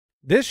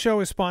This show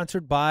is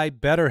sponsored by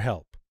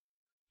BetterHelp.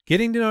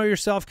 Getting to know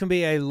yourself can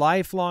be a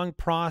lifelong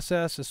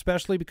process,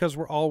 especially because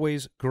we're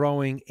always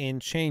growing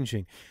and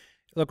changing.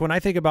 Look, when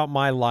I think about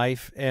my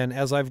life and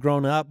as I've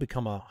grown up,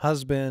 become a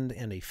husband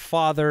and a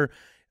father,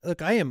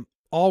 look, I am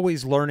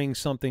always learning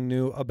something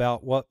new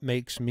about what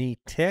makes me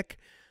tick,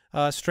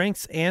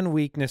 strengths and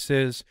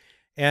weaknesses,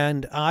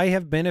 and I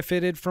have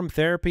benefited from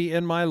therapy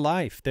in my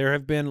life. There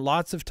have been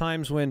lots of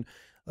times when,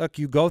 look,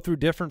 you go through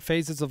different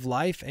phases of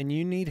life and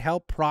you need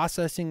help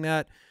processing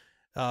that,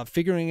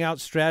 figuring out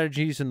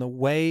strategies and the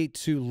way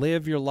to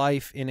live your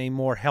life in a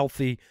more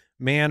healthy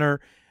manner.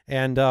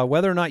 And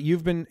whether or not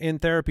you've been in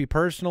therapy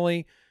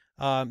personally,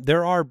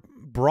 there are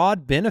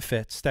broad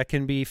benefits that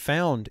can be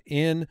found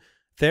in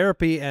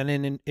therapy and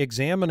in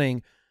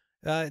examining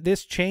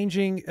this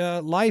changing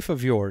life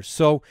of yours.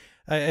 So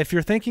if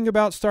you're thinking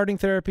about starting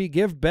therapy,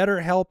 give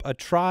BetterHelp a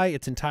try.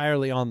 It's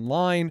entirely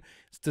online.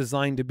 It's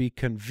designed to be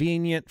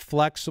convenient,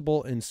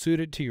 flexible, and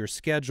suited to your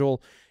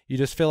schedule. You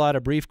just fill out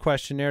a brief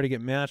questionnaire to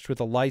get matched with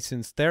a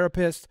licensed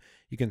therapist.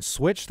 You can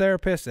switch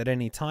therapists at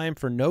any time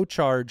for no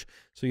charge,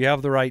 so you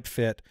have the right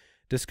fit.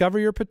 Discover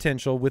your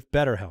potential with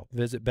BetterHelp.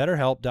 Visit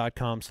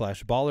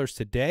BetterHelp.com/ballers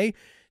today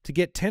to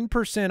get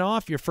 10%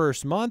 off your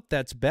first month.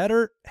 That's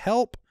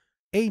BetterHelp,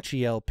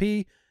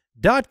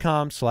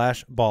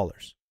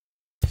 HELP.com/ballers.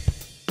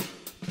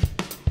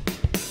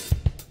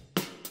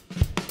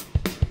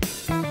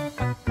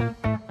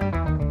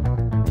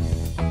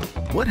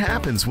 What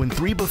happens when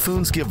three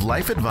buffoons give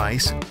life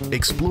advice,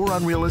 explore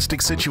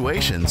unrealistic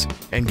situations,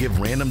 and give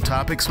random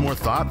topics more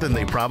thought than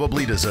they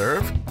probably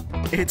deserve?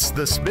 It's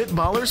the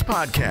Spitballers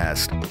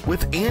Podcast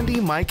with Andy,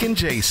 Mike, and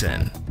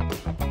Jason.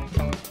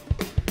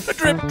 A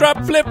drip,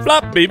 drop, flip,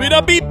 flop, baby,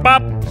 da beep,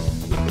 bop.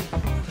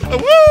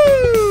 Woo!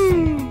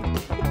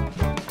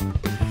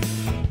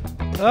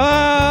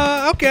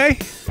 Okay.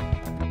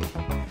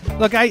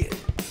 Look, I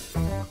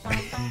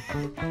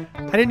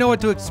didn't know what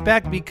to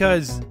expect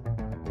because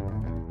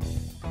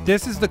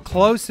this is the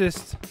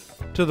closest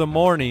to the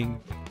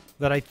morning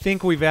that I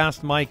think we've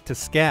asked Mike to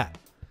scat.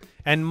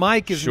 And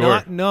Mike is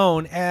not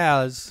known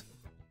as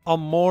a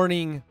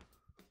morning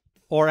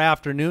or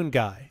afternoon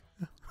guy.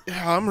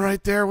 Yeah, I'm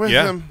right there with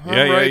him.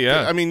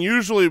 Yeah. I mean,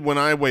 usually when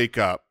I wake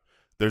up,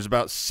 there's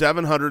about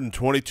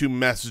 722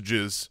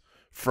 messages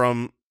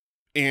from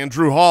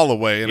Andrew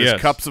Holloway and his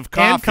cups of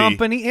coffee.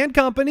 And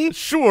company.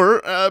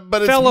 Sure,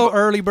 but fellow it's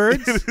early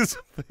birds. It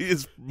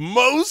is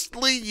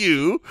mostly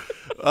you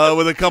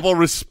with a couple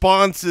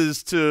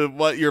responses to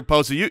what you're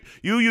posting.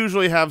 You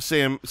usually have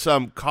some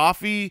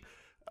coffee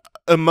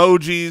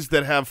emojis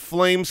that have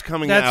flames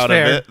coming out of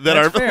it that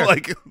are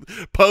like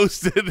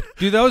posted.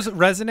 Do those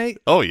resonate?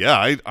 Oh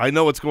yeah, I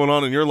know what's going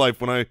on in your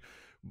life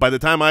by the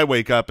time I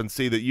wake up and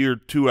see that you're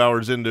 2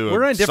 hours into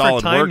We're a in different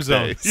solid time work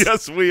zones. day.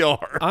 Yes, we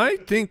are. I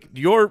think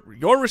your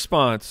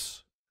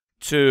response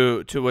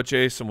to what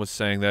Jason was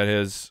saying that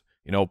has,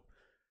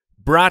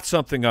 brought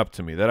something up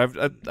to me that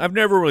I've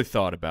never really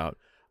thought about.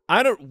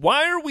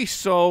 Why are we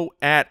so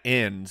at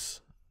ends?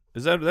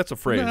 That's a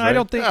phrase, No, right? I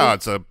don't think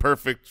it's a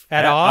perfect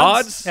at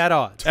odds. At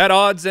odds. At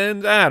odds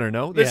and I don't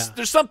know.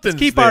 There's something. Let's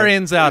keep our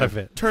ends out of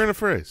it. turn of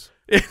phrase.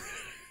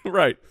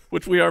 Right,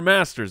 which we are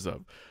masters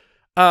of.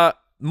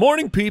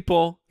 Morning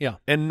people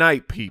and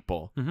night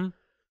people. Mm-hmm.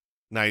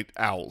 Night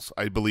owls,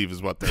 I believe,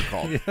 is what they're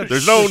called.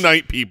 There's no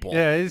night people.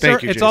 Yeah, it's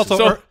Jason.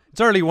 also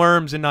it's early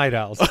worms and night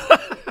owls.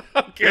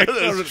 Okay,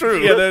 that's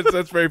true. Yeah,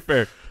 that's very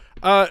fair.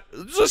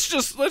 Let's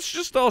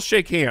just all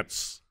shake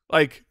hands.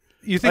 Like,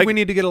 you think we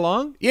need to get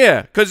along?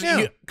 Yeah, because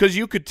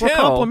you could tell. We're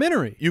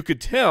complimentary. You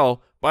could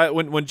tell by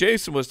when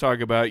Jason was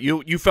talking about it,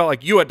 you felt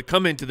like you had to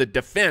come into the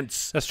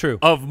defense. That's true.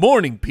 Of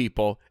morning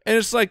people, and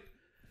it's like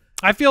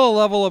I feel a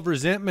level of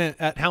resentment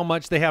at how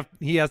much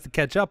he has to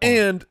catch up on.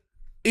 And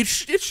it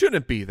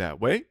shouldn't be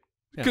that way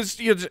because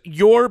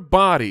your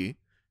body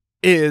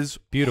is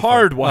beautiful.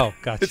 Hardwired. Oh,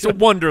 gotcha. It's a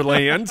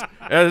wonderland,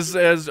 as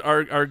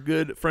our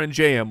good friend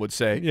JM would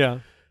say. Yeah.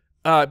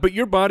 But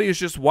your body is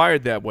just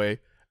wired that way.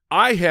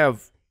 I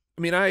have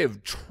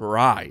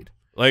tried.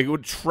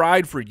 Like,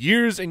 tried for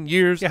years and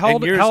years. Yeah, how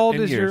old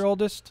is your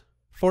oldest?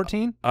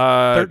 14?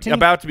 13?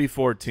 About to be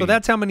 14. So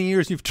that's how many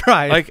years you've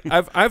tried. Like,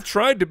 I've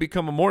tried to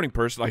become a morning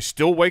person. I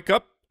still wake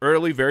up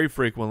early very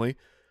frequently.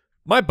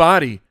 My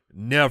body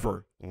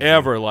never,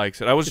 ever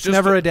likes it. It's just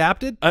never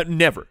adapted?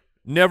 Never,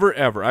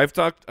 ever. I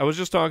was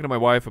just talking to my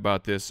wife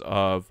about this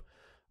because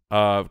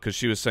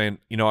she was saying,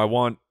 I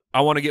want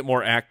to get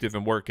more active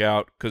and work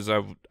out because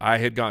I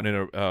had gotten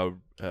in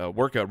a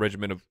workout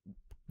regimen of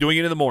doing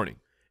it in the morning.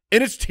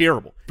 And it's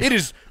terrible. It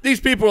is. These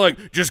people are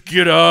like, just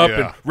get up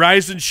and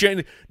rise and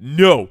shine.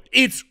 No,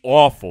 it's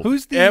awful.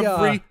 Who's the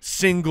every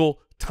single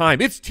time?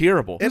 It's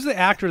terrible. Who's the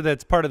actor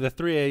that's part of the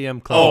 3 a.m.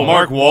 club? Oh,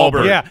 Mark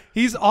Wahlberg. Yeah,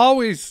 he's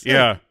always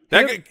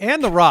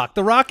And The Rock.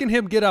 The Rock and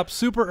him get up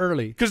super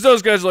early. Because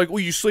those guys are like, well,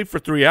 you sleep for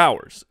 3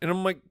 hours. And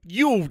I'm like,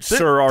 you,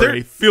 sir, are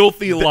a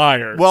filthy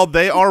liar. Well,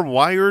 they are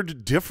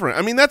wired different.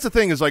 I mean, that's the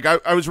thing is, like,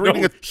 I was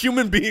reading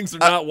human beings are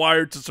not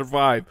wired to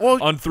survive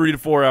on 3 to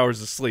 4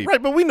 hours of sleep.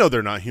 Right, but we know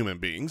they're not human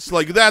beings.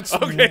 Like, that's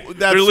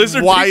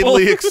lizard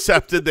widely people?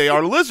 accepted. They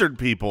are lizard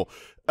people.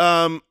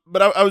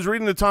 But I was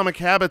reading Atomic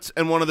Habits,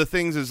 and one of the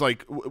things is,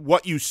 like,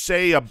 what you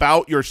say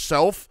about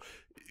yourself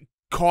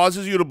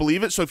causes you to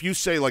believe it. So if you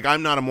say, like,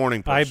 I'm not a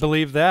morning person. I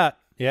believe that.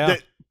 Yeah.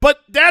 But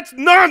that's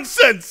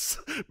nonsense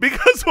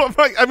because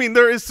I mean,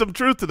 there is some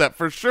truth to that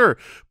for sure.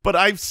 But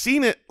I've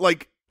seen it.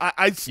 Like,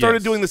 I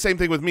started doing the same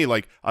thing with me.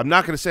 Like, I'm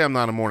not going to say I'm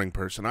not a morning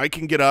person. I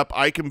can get up.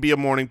 I can be a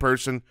morning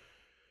person.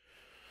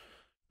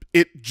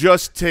 It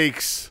just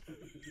takes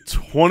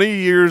 20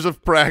 years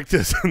of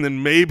practice, and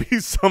then maybe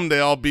someday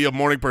I'll be a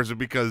morning person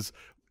because,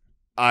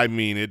 I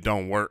mean, it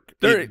don't work.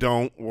 It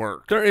don't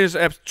work. There is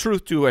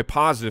truth to a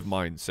positive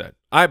mindset.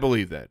 I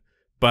believe that.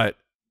 But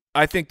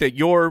I think that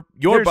your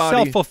There's body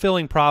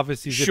self-fulfilling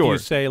prophecies if you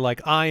say,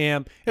 like, I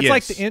am. It's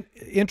like the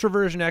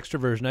introversion,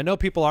 extroversion. I know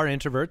people are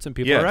introverts and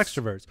people are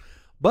extroverts.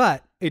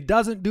 But it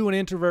doesn't do an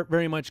introvert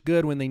very much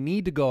good when they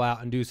need to go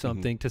out and do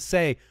something to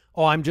say,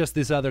 oh, I'm just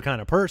this other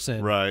kind of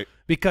person. Right.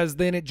 Because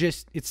then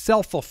it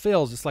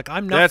self-fulfills. It's like,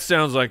 I'm not. That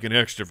sounds like an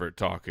extrovert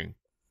talking.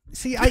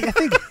 See, I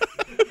think,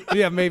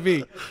 yeah,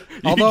 maybe.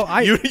 Although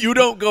you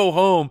don't go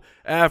home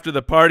after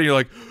the party, you're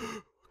like,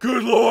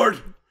 good Lord.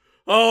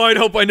 Oh, I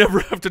hope I never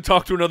have to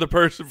talk to another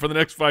person for the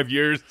next 5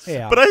 years.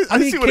 Yeah. But I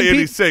mean, see what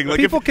Andy's saying. Like,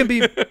 people can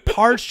be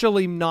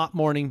partially not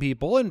morning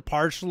people and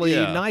partially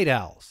night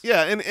owls.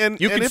 Yeah,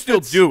 and you can still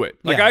do it.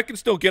 Like, I can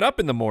still get up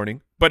in the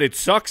morning, but it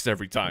sucks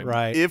every time.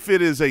 Right. If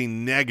it is a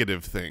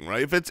negative thing,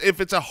 right? If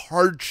it's a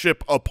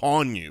hardship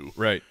upon you,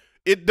 right?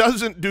 It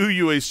doesn't do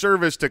you a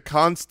service to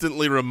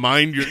constantly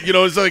remind you. You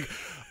know, it's like,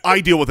 I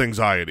deal with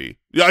anxiety.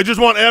 I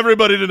just want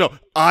everybody to know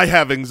I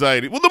have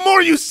anxiety. Well, the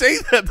more you say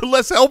that, the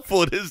less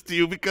helpful it is to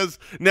you because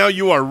now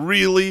you are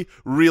really,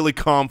 really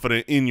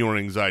confident in your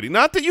anxiety.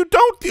 Not that you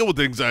don't deal with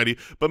anxiety,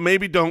 but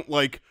maybe don't,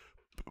 like,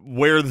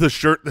 wear the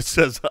shirt that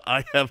says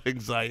I have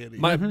anxiety.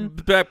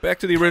 Back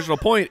to the original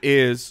point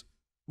is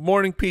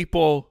morning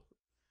people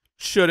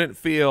shouldn't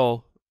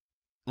feel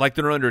like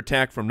they're under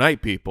attack from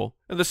night people,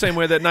 in the same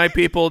way that night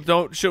people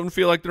shouldn't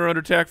feel like they're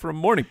under attack from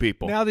morning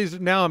people.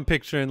 Now I'm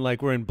picturing,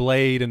 like, we're in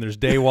Blade and there's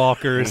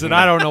daywalkers and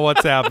I don't know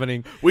what's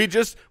happening. We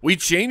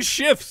change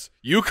shifts.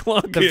 You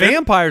clock The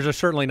vampires are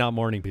certainly not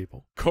morning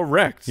people.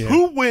 Correct. Yeah.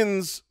 Who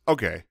wins?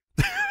 Okay.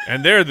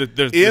 And they're the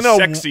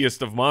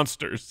sexiest of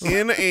monsters.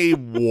 In a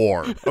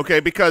war. Okay,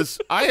 because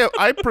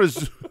I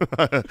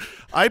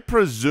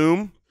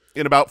presume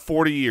in about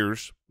 40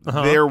 years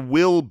there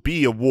will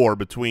be a war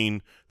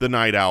between the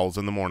night owls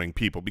and the morning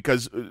people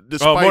because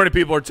despite morning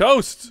people are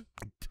toast.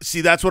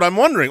 See, that's what I'm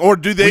wondering. Or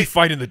do they we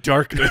fight in the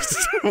darkness?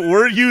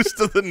 We're used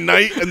to the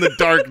night and the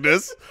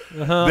darkness.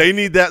 They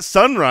need that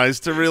sunrise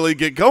to really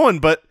get going.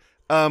 But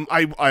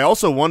I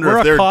also wonder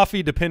if they're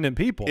coffee dependent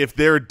people. If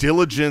their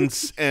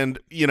diligence and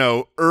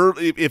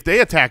early, if they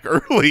attack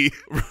early,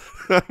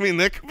 I mean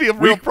that could be a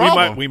real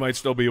problem. We might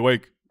still be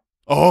awake.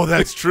 Oh,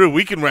 that's true.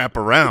 We can wrap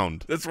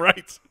around. That's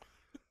right.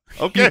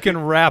 Okay. You can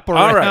wrap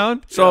around. All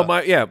right. So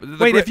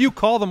wait, if you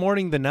call the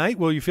morning the night,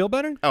 will you feel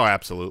better? Oh,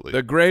 absolutely.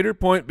 The greater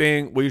point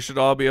being, we should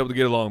all be able to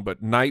get along,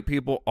 but night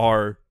people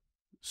are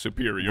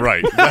superior.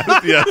 Right.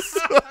 Yes.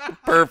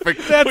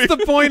 Perfect. That's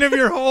the point of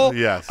your whole.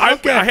 Yes. I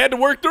had to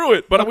work through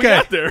it, but we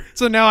got there.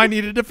 So now I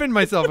need to defend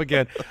myself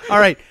again. All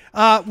right.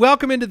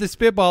 Welcome into the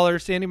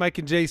Spitballers. Sandy, Mike,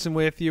 and Jason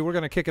with you. We're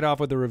going to kick it off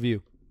with a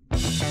review.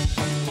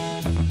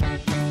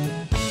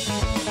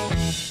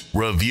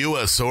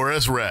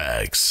 Reviewosaurus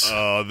Rex.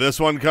 This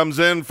one comes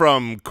in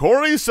from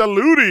Corey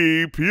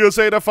Saluti.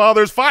 PSA to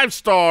fathers, 5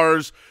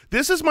 stars.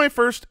 This is my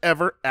first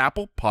ever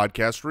Apple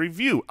Podcast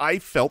review. I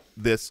felt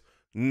this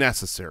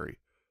necessary.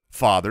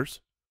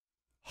 Fathers,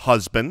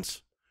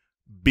 husbands,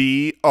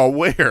 be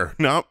aware.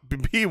 Not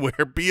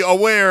beware, be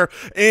aware.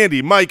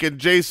 Andy, Mike, and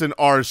Jason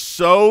are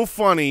so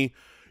funny.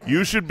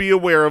 You should be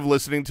aware of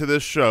listening to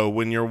this show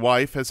when your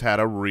wife has had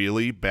a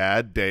really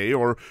bad day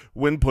or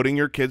when putting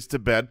your kids to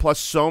bed, plus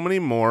so many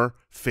more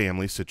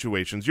family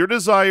situations. Your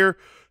desire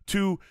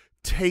to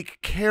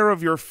take care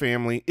of your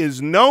family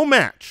is no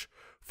match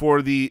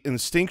for the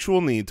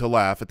instinctual need to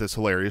laugh at this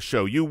hilarious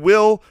show. You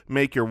will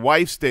make your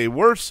wife's day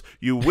worse.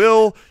 You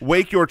will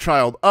wake your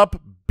child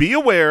up. Be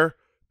aware,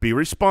 be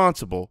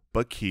responsible,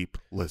 but keep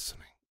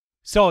listening.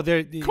 So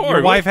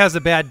your wife has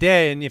a bad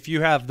day, and if you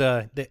have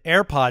the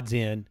AirPods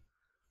in,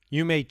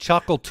 you may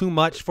chuckle too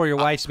much for your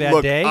wife's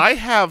bad day. I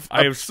have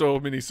so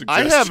many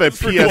suggestions.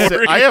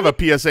 I have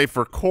a PSA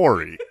for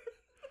Corey.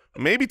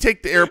 Maybe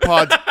take the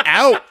AirPods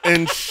out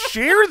and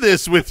share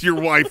this with your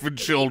wife and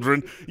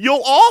children.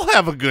 You'll all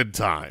have a good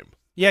time.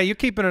 Yeah, you're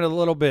keeping it a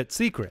little bit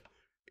secret.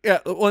 Yeah,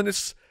 well, and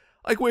it's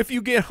like if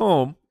you get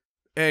home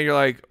and you're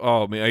like,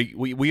 oh man,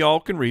 we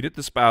all can read it.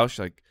 The spouse,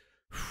 like,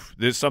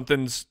 there's something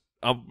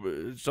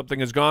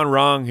has gone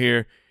wrong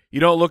here. You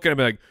don't look at him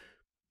like,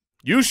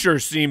 You sure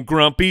seem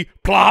grumpy.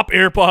 Plop,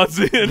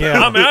 AirPods in. Yeah.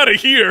 I'm out of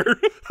here.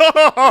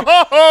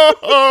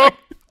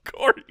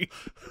 Corey,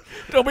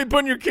 don't be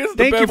putting your kids to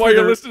Thank you bed for while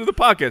you're the- listening to the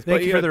podcast.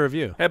 Thank you for the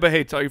review. Hey, but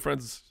hey, tell your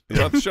friends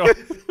about the show.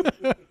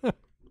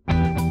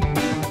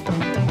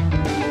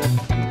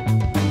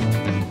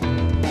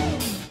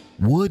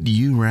 Would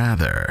you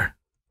rather?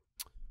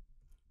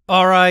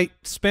 All right,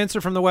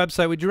 Spencer from the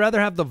website. Would you rather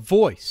have the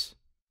voice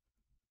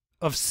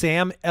of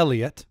Sam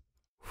Elliott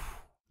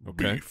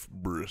Okay. Beef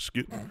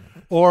brisket.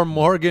 or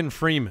Morgan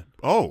Freeman?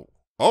 Oh,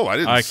 I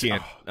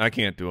didn't. I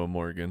can't do a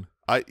Morgan.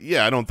 I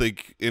don't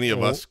think any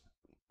of us.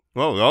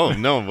 Oh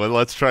no. Well,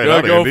 let's try it Go,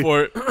 out, go Andy.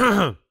 for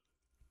it.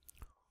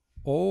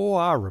 Oh,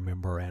 I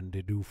remember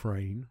Andy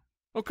Dufresne.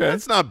 Okay.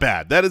 That's not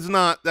bad. That is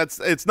not.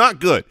 It's not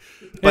good.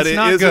 But It's it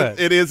not isn't. good.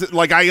 It is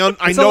like I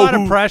It's know a lot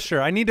who. of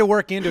pressure. I need to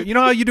work into it. You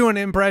know how you do an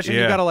impression?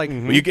 You Yeah. got to like.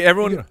 Well, you get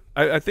everyone.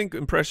 I think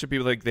impression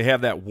people like they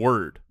have that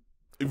word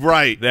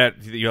Right.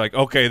 that you're like,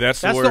 okay,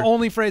 that's That's the word. the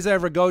only phrase I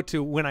ever go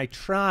to when I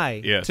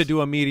try Yes. to do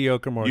a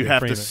mediocre Morgan You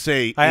have Freeman. to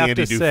say I have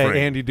Andy to Dufresne.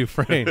 say Andy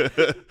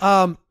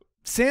Dufresne.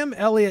 Sam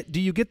Elliott, do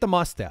you get the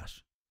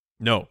mustache?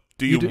 No.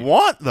 Do you do-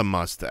 want the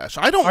mustache?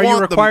 I don't Are want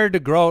you required to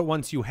grow it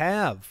once you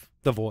have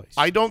the voice?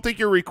 I don't think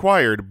you're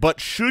required, but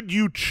should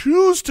you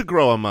choose to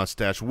grow a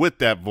mustache with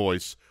that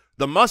voice,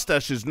 the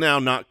mustache is now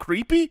not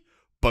creepy,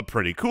 but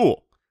pretty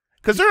cool.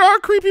 Because there are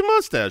creepy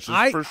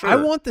mustaches, for sure. I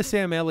want the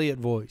Sam Elliott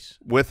voice.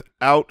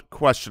 Without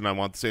question, I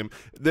want the same.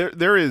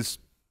 There is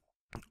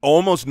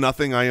almost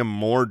nothing I am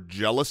more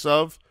jealous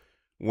of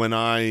when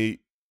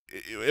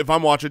if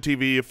I'm watching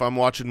TV, if I'm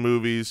watching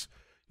movies.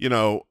 You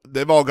know,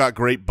 they've all got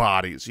great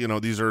bodies. You know,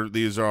 these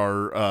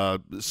are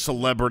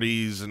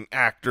celebrities and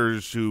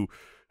actors who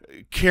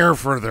care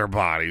for their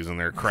bodies and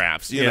their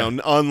crafts. You know,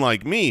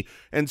 unlike me.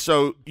 And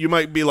so you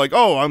might be like,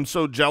 oh, I'm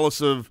so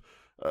jealous of,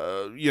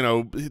 you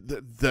know,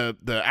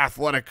 the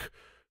athletic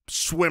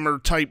swimmer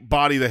type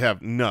body they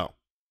have. No,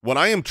 what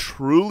I am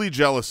truly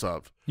jealous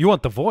of You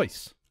want the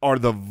voice. are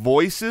the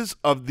voices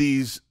of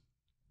these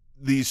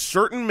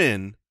certain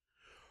men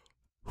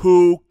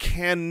who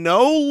can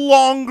no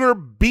longer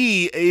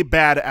be a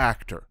bad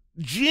actor.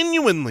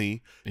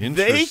 Genuinely,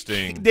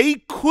 Interesting. they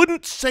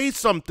couldn't say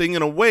something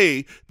in a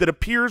way that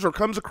appears or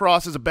comes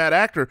across as a bad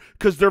actor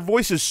because their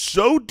voice is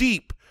so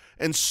deep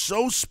and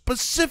so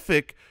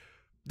specific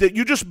that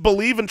you just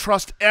believe and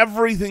trust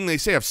everything they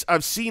say.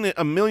 I've seen it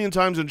a million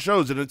times in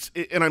shows,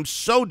 and I'm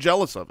so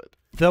jealous of it.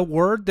 The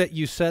word that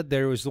you said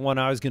there was the one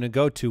I was going to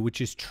go to, which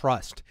is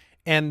trust.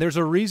 And there's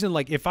a reason,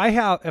 like if I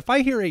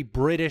hear a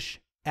British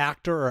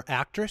actor or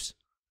actress,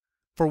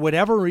 for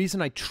whatever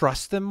reason, I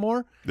trust them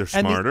more. They're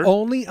And smarter. the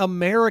only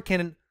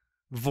American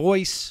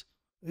voice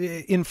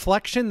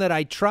inflection that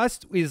I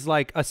trust is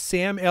like a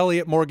Sam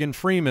Elliott, Morgan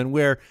Freeman,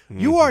 where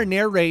you are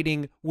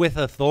narrating with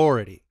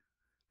authority.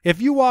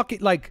 If you walk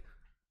it, like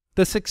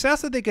the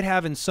success that they could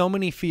have in so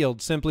many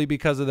fields simply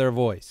because of their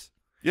voice.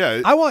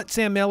 Yeah, I want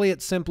Sam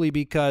Elliott simply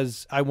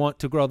because I want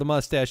to grow the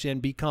mustache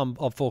and become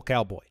a full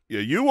cowboy. yeah.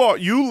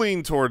 You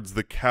lean towards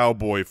the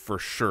cowboy for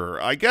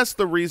sure. I guess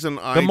the reason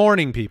The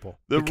morning people,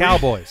 the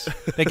cowboys.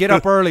 They get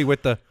up early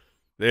with the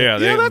Yeah,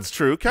 yeah, that's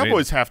true.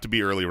 Cowboys have to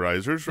be early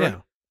risers, right?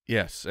 yeah.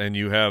 Yes, and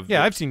you have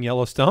Yeah, I've seen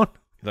Yellowstone.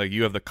 like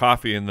you have the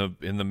coffee in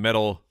the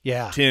metal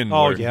Yeah. tin.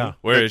 Oh, where, yeah.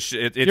 where it's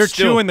You're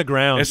still, chewing the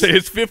ground. It's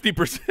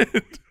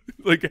 50%,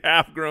 like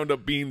half ground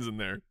up beans in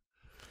there.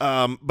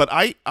 But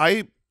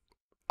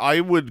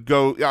I would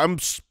go. I'm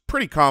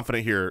pretty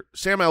confident here.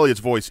 Sam Elliott's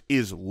voice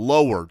is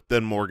lower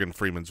than Morgan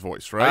Freeman's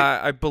voice, right?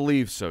 I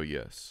believe so.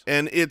 Yes.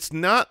 And it's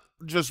not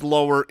just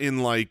lower in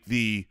like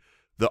the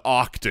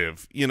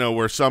octave, you know,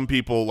 where some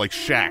people like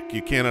Shaq,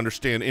 you can't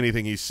understand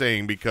anything he's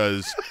saying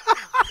because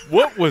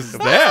What was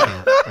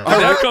that? Did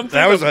that come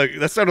through?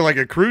 That sounded like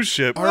a cruise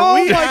ship. Oh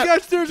my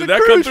gosh, there's Did a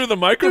that cruise. come through the There's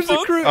microphone?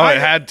 a cruise. Oh, it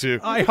had to.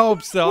 I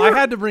hope so. I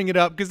had to bring it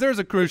up because there's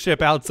a cruise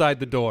ship outside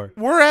the door.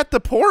 we're at the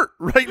port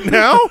right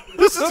now.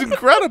 This is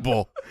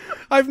incredible.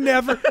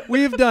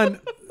 We have done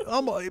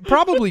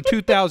probably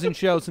 2,000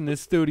 shows in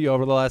this studio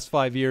over the last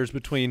 5 years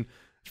between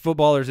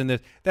footballers and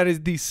this. That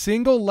is the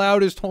single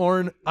loudest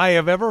horn I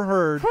have ever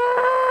heard.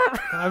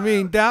 I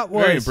mean, that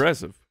was Very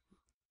impressive.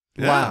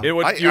 Wow. It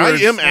would- I you were-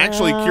 am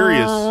actually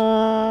curious.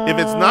 If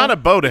it's not a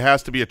boat, it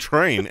has to be a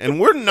train, and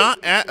we're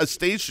not at a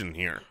station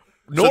here.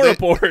 Nor a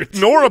port.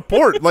 Nor a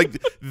port. Like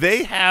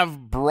they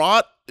have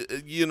brought,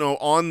 you know,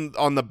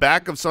 on the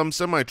back of some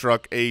semi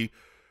truck a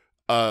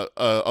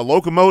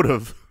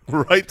locomotive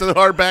right to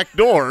our back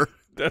door.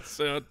 That's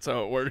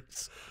how it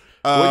works.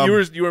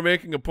 What, you were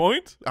making a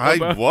point? I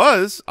about-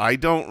 was. I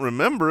don't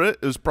remember it.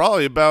 It was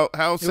probably about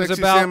how sexy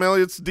about- Sam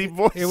Elliott's deep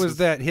voice. It was is.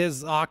 that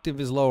his octave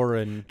is lower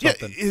and Yeah,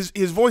 something.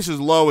 his voice is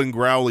low and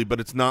growly, but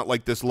it's not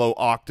like this low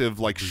octave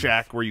like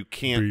Shaq where you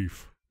can't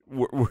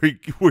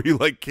where you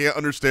like can't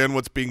understand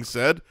what's being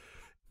said.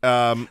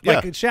 Yeah,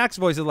 Like Shaq's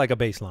voice is like a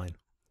bass line.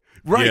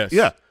 right. Yes.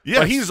 Yeah, yeah.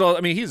 But he's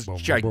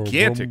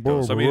gigantic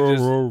though. So, I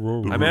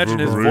mean, I imagine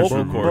his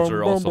vocal cords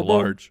are also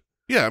large.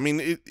 Yeah, I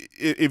mean,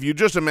 if you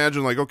just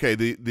imagine, like, okay,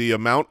 the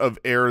amount of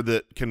air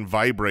that can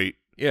vibrate,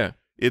 Yeah.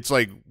 it's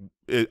like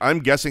I'm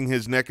guessing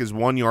his neck is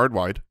 1 yard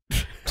wide.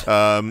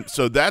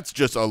 So that's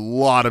just a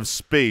lot of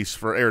space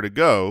for air to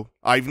go.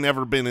 I've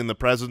never been in the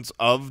presence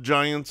of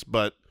giants,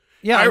 but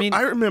Yeah, I mean,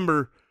 I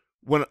remember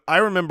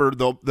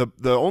the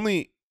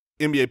only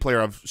NBA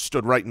player I've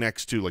stood right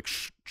next to, like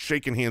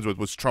shaking hands with,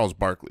 was Charles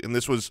Barkley, and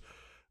this was.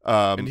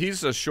 And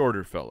he's a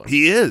shorter fellow.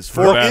 He is.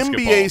 For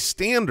NBA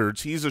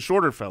standards, he's a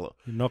shorter fellow.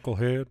 you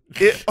knucklehead.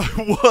 It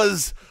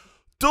was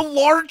the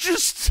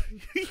largest.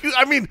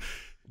 I mean,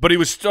 But he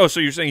was still.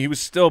 So you're saying he was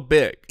still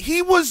big?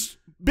 he was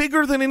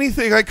bigger than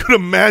anything I could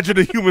imagine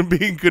a human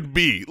being could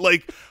be.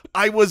 Like,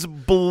 I was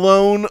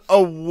blown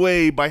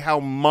away by how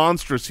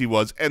monstrous he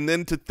was, and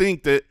then to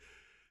think that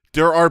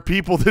there are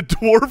people that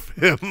dwarf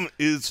him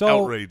is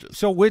outrageous.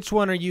 So which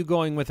one are you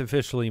going with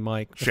officially,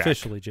 Mike? Shaq.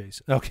 Officially,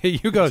 Jason. Okay,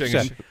 you go,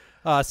 Shaq.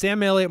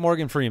 Sam Elliott,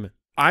 Morgan Freeman.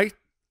 I'm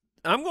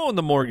going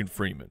the Morgan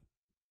Freeman.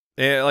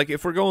 Like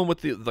if we're going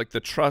with the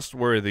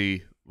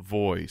trustworthy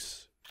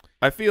voice,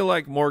 I feel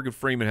like Morgan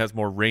Freeman has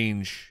more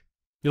range.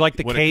 You like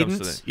the when it comes to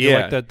cadence? that. You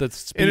Yeah. like the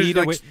speed?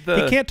 like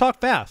He can't talk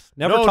fast.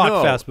 Never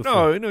talked fast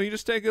before. No, you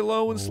just take it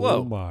low and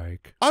slow.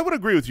 Mike. I would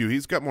agree with you.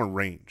 He's got more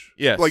range.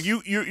 Yes. Like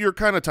you're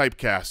kind of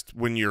typecast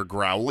when you're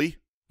growly,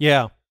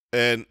 Yeah.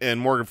 and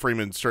Morgan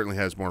Freeman certainly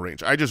has more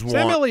range. I just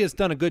Sam want. Elliott's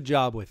done a good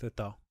job with it,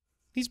 though.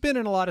 He's been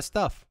in a lot of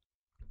stuff.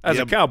 As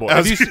Yeah, a cowboy.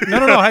 as-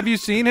 No. Have you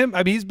seen him?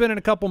 I mean, he's been in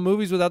a couple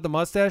movies without the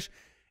mustache.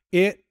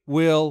 It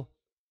will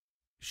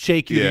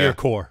shake you to Yeah. your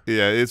core.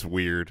 Yeah, it's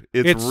weird.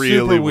 It's It's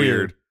really super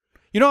weird.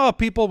 You know how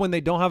people, when they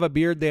don't have a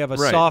beard, they have a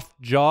Right.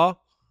 soft jaw?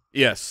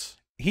 Yes.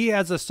 He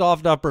has a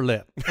soft upper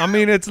lip. I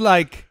mean, it's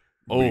like,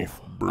 Oh,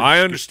 I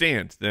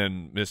understand.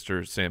 Then,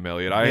 Mr. Sam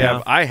Elliott,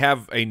 I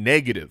have a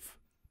negative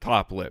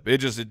top lip. It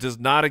does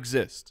not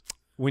exist.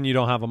 when you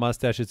don't have a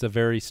mustache, it's a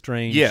very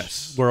strange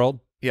Yes. world.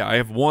 Yeah, I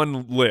have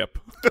one lip.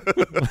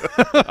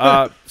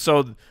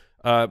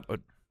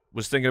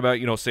 Was thinking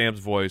about Sam's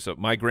voice.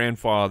 My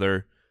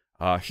grandfather,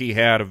 he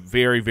had a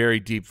very, very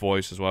deep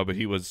voice as well, but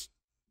he was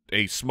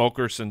a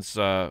smoker since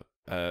a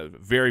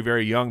very,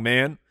 very young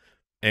man,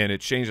 and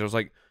it changed. I was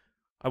like,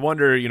 I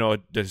wonder,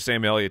 does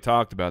Sam Elliott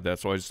talked about that?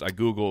 So I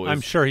Google.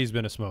 I'm sure he's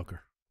been a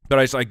smoker. But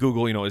I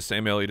Google, is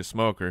Sam Elliott a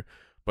smoker?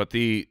 But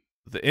the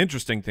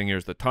interesting thing here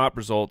is the top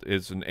result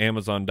is an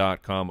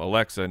Amazon.com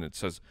Alexa, and it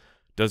says,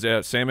 does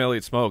Sam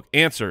Elliott smoke?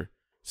 Answer,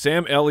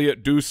 Sam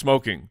Elliott do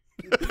smoking.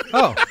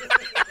 Oh,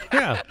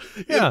 yeah.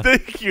 Yeah.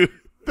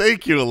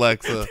 Thank you,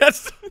 Alexa.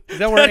 Is Is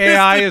that where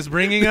AI is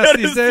bringing us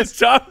these the days?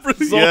 top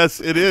result Yes,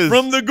 it is.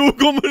 from the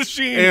Google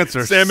machine.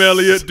 Answer. Sam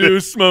Elliott do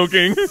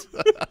smoking.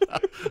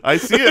 I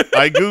see it.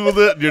 I Googled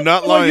it. You're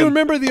not Well, lying. you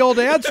remember the old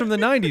ads from the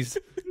 90s.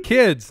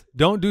 Kids,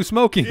 don't do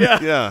smoking.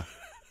 Yeah.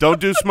 Don't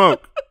do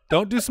smoke.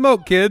 Don't do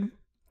smoke, kid.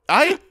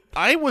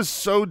 I was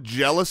so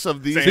jealous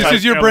of these. This type-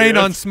 is your brain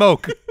on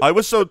smoke. I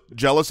was so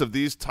jealous of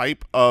these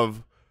type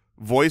of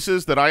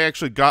voices that I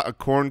actually got a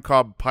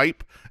corncob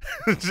pipe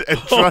and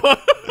tried.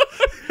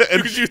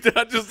 Because you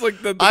not just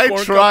like the I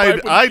corn tried.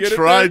 cup pipe I would get it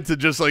tried to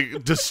just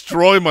like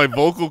destroy my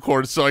vocal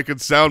cords so I could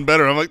sound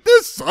better. I'm like,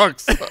 this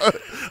sucks. I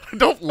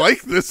don't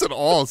like this at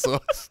all. So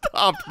I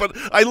stopped. But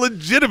I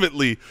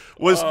legitimately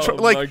was Oh,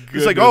 like, my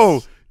it's like,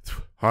 goodness.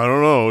 I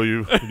don't know.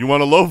 You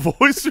want a low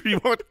voice or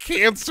you want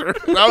cancer?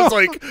 And I was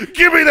like,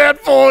 give me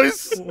that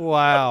voice.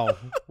 Wow.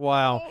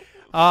 Wow.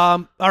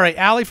 All right,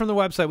 Allie from the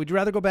website, would you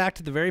rather go back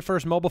to the very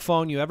first mobile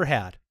phone you ever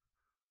had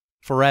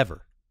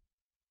forever,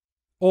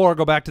 or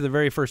go back to the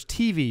very first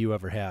TV you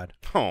ever had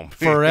Oh, man.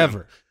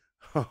 forever?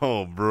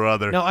 Oh,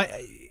 brother. Now,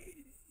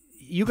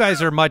 you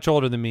guys are much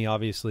older than me,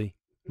 obviously.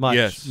 Much,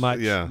 Yes. much,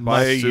 Yeah.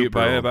 much.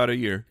 by old. about a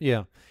year.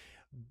 Yeah.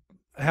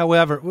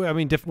 However, I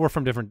mean, we're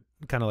from different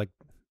kind of like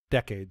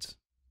decades.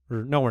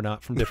 Or no, we're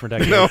not from different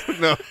decades.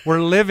 No.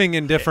 We're living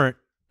in different.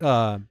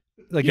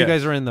 Like you Yes.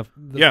 guys are in the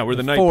Yeah, we're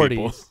the night 40s,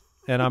 people.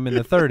 and I'm in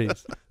the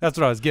 30s. That's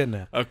what I was getting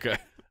at. Okay.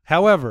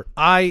 However,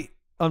 I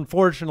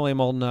unfortunately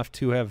am old enough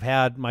to have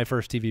had my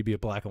first TV be a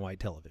black and white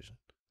television.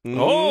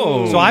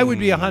 Oh. So I would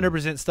be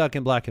 100% stuck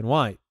in black and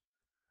white.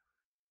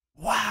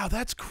 Wow,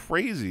 that's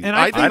crazy. And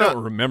I did not-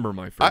 don't remember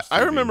my first. I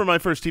TV. remember my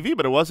first TV,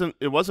 but it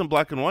wasn't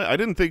black and white. I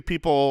didn't think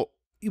people.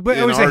 But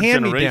it In was our a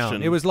hand-me-down.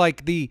 generation- It was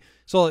like the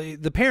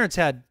parents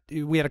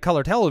we had a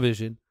color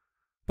television,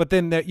 but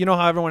then you know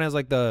how everyone has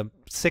like the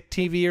sick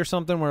TV or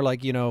something where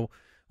like,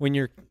 when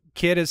your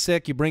kid is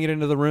sick, you bring it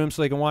into the room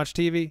so they can watch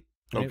TV.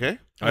 Okay.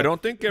 I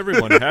don't think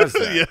everyone has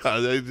that. Yeah.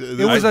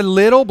 It was a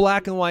little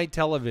black and white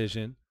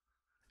television,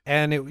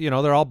 and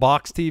they're all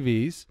box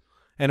TVs,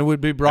 and it would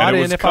be brought And it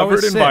in was if I was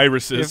covered in sick.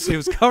 viruses. It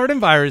was covered in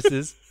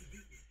viruses,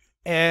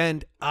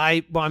 and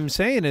what I'm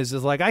saying is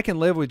like I can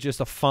live with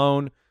just a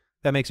phone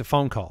that makes a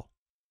phone call.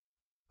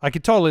 I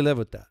could totally live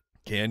with that.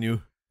 Can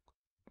you?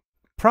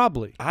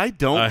 Probably. I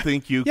don't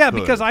think you. Yeah, could.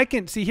 because I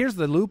can see. Here's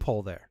the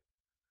loophole. There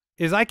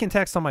is I can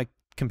text on my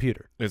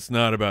computer. It's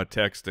not about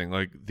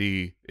texting.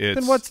 It's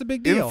Then what's the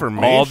big deal?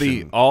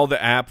 Information. all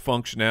the app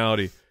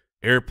functionality,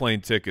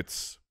 airplane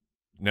tickets.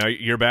 Now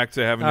you're back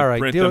to having All to right,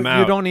 print them out.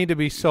 you don't need to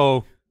be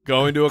so.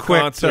 Going to a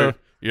quick concert.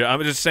 Yeah,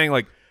 I'm just saying.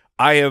 Like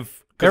I have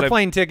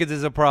Airplane tickets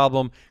is a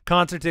problem.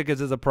 Concert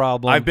tickets is a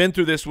problem. I've been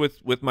through this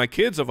with my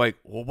kids of like,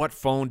 well, what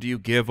phone do you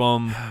give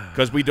them?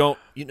 Because we don't,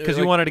 because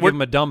you wanted to give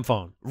them a dumb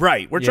phone.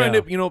 Right. We're trying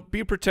to,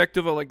 be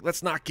protective of like,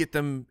 let's not get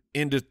them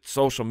into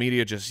social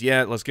media just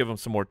yet. Let's give them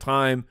some more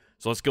time.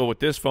 So let's go with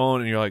this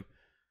phone. And you're like,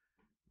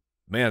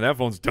 man, that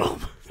phone's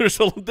dumb.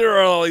 There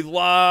are a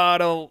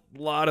lot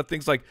of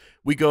things like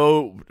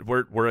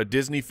we're a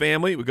Disney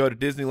family. We go to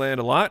Disneyland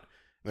a lot.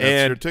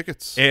 That's your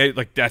tickets. And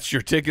like that's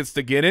your tickets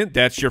to get in.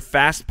 That's your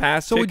fast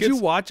pass So tickets. would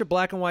you watch a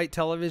black and white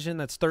television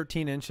that's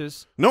 13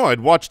 inches? No, I'd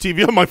watch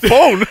TV on my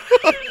phone.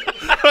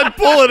 I'd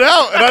pull it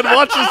out and I'd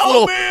watch this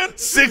little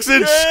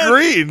 6-inch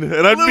screen,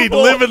 and I'd be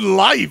living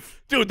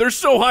life. Dude, they're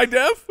so high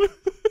def.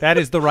 That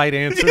is the right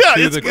answer Yeah,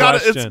 to the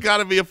question. It's got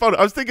to be a phone.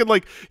 I was thinking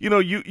like,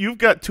 you've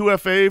got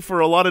 2FA for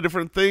a lot of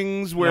different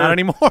things where Not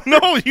anymore.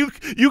 No,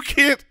 you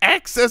can't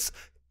access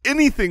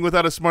anything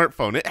without a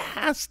smartphone. It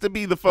has to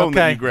be the phone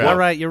that you grab. All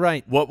right, you're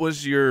right. What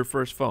was your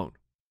first phone?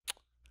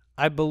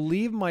 I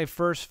believe my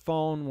first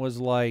phone was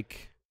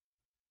like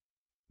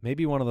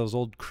maybe one of those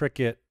old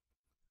Cricket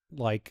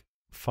like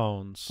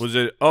phones. Was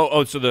it?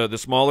 Oh, so the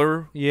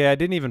smaller? Yeah, it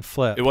didn't even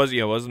flip. It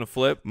wasn't a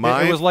flip.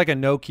 It was like a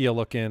Nokia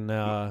looking.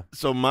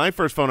 So my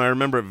first phone, I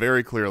remember it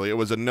very clearly. It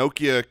was a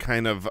Nokia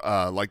kind of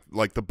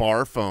like the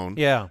bar phone.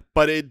 Yeah,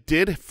 but it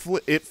did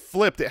it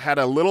flipped. It had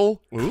a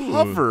little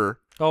cover.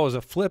 Oh, it was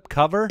a flip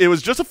cover? It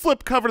was just a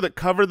flip cover that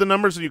covered the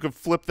numbers, and you could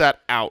flip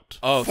that out.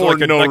 Oh, for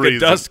so no like reason. a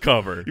dust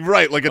cover.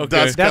 Right, like a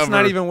dust cover. That's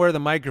not even where the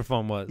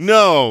microphone was.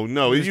 No,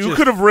 was you just-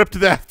 could have ripped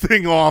that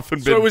thing off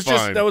and So been it was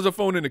fine. that was a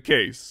phone in a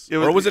case, It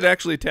was- or was it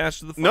actually attached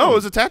to the phone? No, it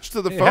was attached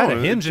to the It phone. had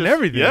a hinge and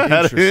everything. Yeah, it had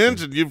a Interesting.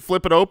 hinge, and you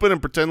flip it open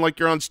and pretend like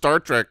you're on Star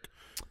Trek.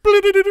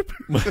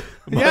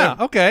 Yeah,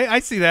 okay, I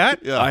see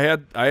that. Yeah. I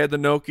had the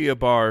Nokia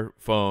bar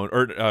phone,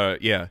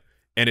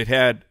 and it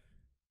had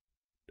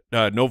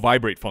no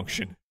vibrate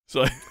function.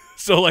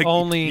 So like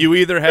Only- you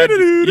either had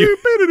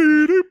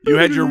you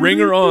had your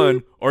ringer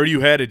on, or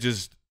you had it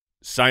just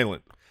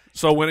silent.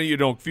 So when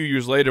a few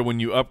years later, when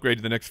you upgrade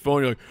to the next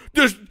phone, you're like,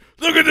 just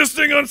look at this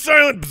thing on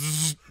silent.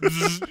 Bzz,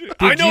 bzz.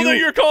 I know that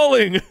you're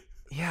calling.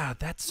 Yeah,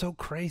 that's so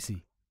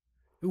crazy.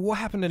 What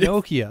happened to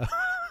Nokia?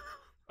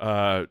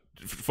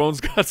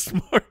 Phones got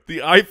smart. The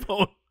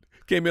iPhone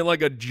came in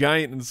like a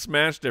giant and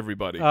smashed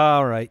everybody.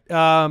 All right.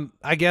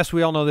 I guess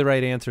we all know the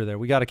right answer there.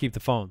 We got to keep the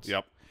phones.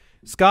 Yep.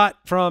 Scott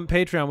from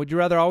Patreon, would you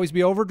rather always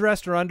be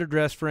overdressed or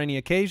underdressed for any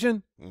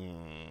occasion?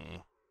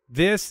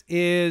 This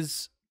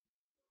is,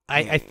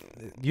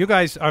 you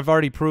guys have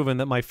already proven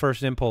that my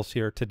first impulse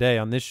here today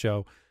on this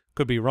show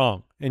could be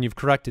wrong, and you've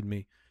corrected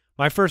me.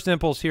 My first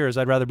impulse here is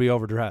I'd rather be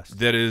overdressed.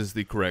 That is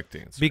the correct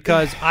answer.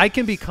 Because I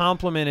can be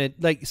complimented.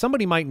 Like,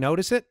 somebody might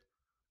notice it,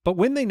 but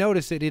when they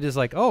notice it, it is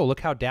like, oh, look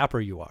how dapper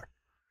you are.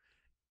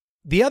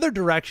 The other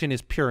direction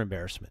is pure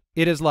embarrassment.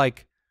 It is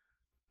like,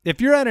 if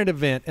you're at an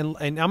event, and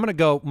I'm going to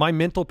go, my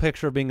mental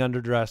picture of being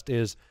underdressed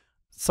is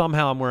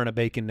somehow I'm wearing a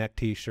bacon neck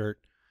T-shirt,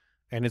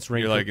 and it's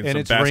wrinkly. You're like in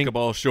and some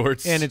basketball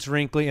shorts. And it's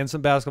wrinkly, and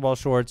some basketball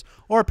shorts,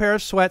 or a pair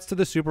of sweats to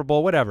the Super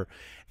Bowl, whatever.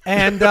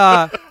 And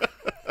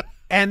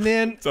and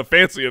then it's a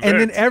fancy event. and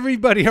then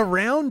everybody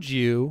around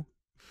you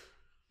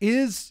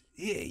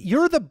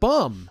you're the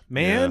bum,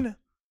 man. Yeah.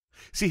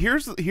 See,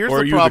 here's or the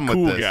are you problem the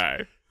cool with this.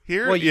 guy?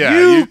 Here, Well,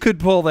 yeah, you could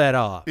pull that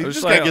off. you I was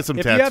just like, gotta get some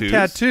If tattoos. you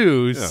have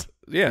tattoos, Yeah.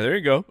 Yeah, there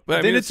you go. But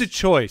I then mean, it's a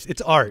choice.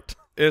 It's art.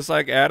 it's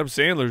like Adam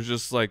Sandler's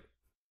just like,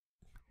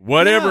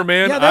 whatever, Yeah,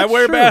 man. yeah, I that's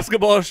wear true.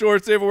 basketball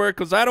shorts everywhere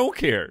because I don't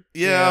care.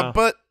 Yeah, Yeah.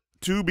 but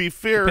to be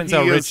fair, Depends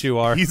how rich you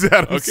are. He's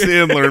Adam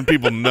Sandler, and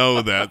people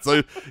know that.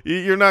 So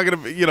you're not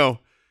gonna,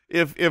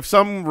 if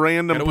some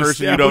random Gotta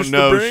person you establish don't the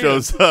know brand.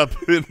 shows up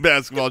in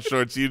basketball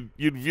shorts, you'd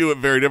view it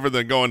very different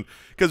than going,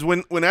 because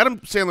when Adam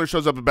Sandler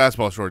shows up in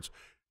basketball shorts,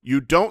 you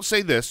don't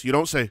say this. You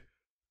don't say,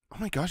 "Oh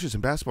my gosh, he's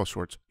in basketball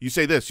shorts." You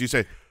say this. You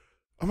say,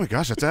 "Oh my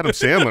gosh, that's Adam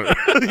Sandler."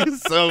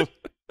 So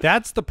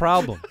That's the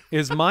problem.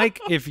 Is Mike,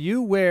 if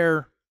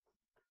you're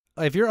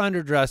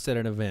underdressed at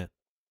an event,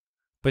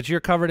 but you're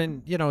covered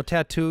in,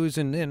 tattoos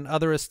and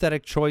other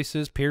aesthetic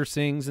choices,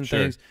 piercings and Sure.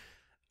 things,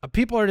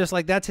 people are just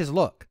like, that's his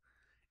look.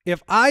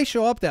 If I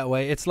show up that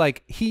way, it's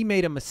like he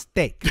made a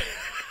mistake.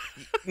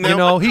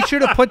 He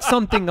should have put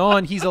something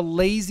on. He's a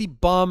lazy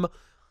bum.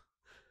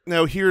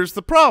 now here's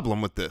the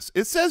problem with this.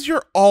 It says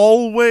you're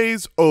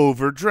always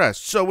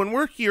overdressed. So when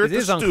we're here at It the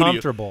is studio,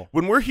 uncomfortable.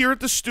 when we're here at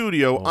the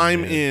studio,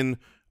 I'm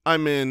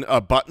in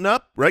a button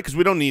up, right? Because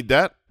we don't need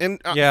that.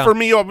 And Yeah. for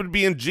me, I would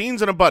be in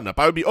jeans and a button up.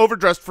 I would be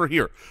overdressed for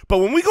here. But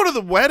when we go to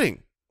the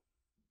wedding,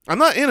 I'm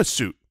not in a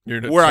suit. You're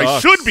in a where I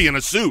tux. should be in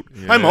a suit.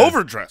 I'm Yeah.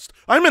 overdressed.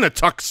 I'm in a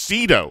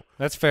tuxedo,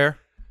 That's fair.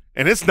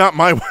 and it's not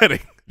my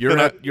wedding. You're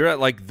And at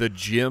like the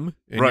gym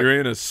and Right. you're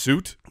in a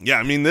suit yeah,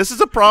 I mean, this is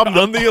a problem.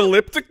 on the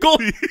elliptical,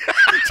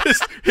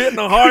 just hitting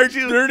a hard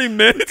 30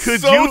 minutes.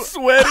 Could so you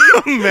sweaty.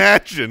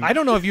 imagine? I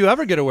don't know if you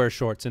ever get to wear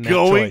shorts in that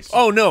Going- choice.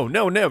 Oh no,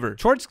 never.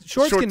 Shorts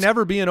can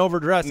never be an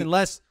overdress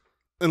unless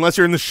Unless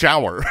you're in the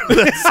shower.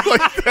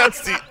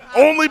 That's the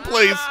only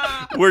place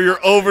where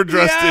you're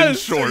overdressed in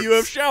So shorts. you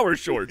have shower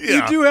shorts. Yeah.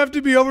 you do have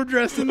to be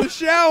overdressed in the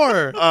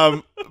shower.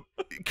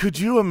 could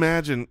you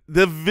imagine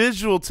the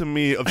visual to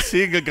me of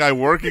seeing a guy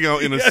working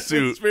out in a Yes,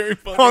 suit it's very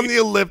funny. on the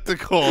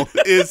elliptical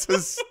is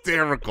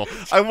hysterical.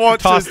 I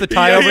want Toss to the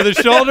tie over the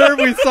shoulder.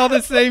 We saw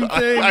the same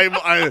thing.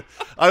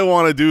 I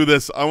want to do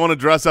this. I want to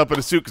dress up in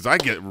a suit because I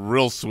get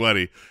real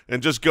sweaty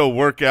and just go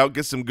work out,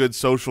 get some good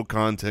social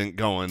content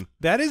going.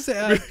 That is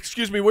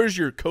Excuse me, where's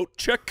your coat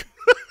check?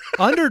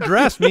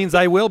 underdressed means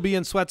I will be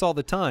in sweats all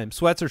the time,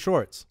 sweats or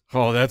shorts.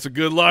 Oh, that's a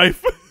good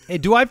life. Hey,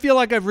 do I feel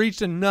like I've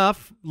reached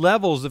enough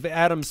levels of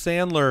Adam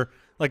Sandler?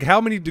 Like how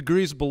many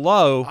degrees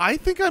below? I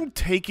think I'm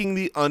taking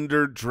the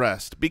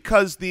underdressed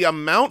because the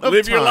amount of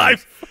Live your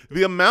life.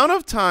 The amount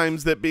of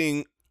times that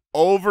being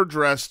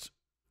overdressed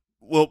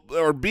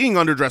or being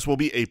underdressed will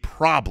be a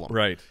problem.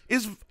 Right.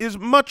 Is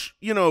much,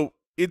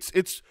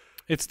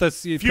 It's the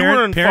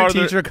fewer and parent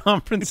farther- teacher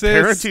conferences,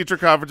 parent-teacher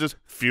conferences,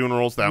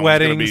 funerals.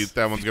 Weddings.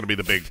 That one's gonna be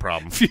the big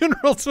problem.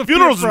 funerals.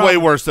 Funerals is way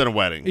worse than a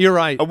wedding. You're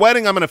right. A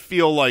wedding, I'm gonna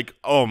feel like,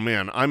 oh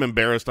man, I'm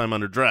embarrassed. I'm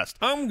underdressed.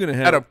 I'm gonna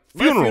have At a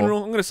my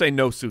funeral- I'm gonna say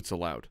no suits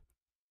allowed.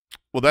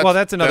 Well,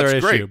 that's another issue.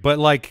 great. But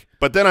like,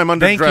 But then I'm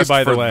Thank you, underdressed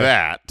by the for way.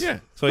 that. Yeah.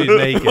 so he's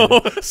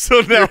naked.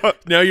 So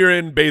Now you're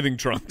in bathing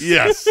trunks.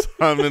 yes,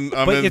 I'm in.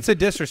 But it's a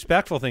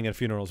disrespectful thing at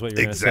funerals. What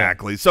you're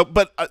exactly. So,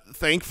 but gonna say.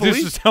 thankfully,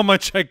 This is how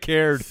much I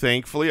cared.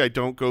 thankfully, I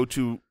don't go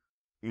to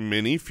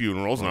many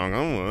funerals, and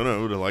I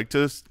would like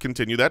to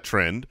continue that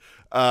trend.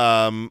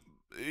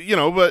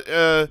 But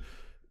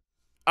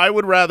I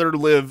would rather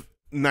live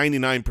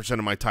 99%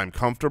 of my time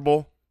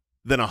comfortable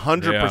than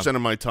 100%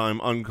 of my time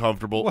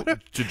uncomfortable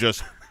to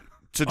just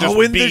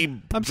be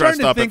I'm dressed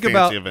starting to up think at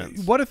about fancy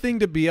events. what a thing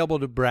to be able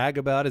to brag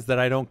about is that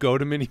I don't go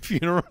to many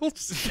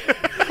funerals.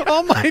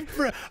 all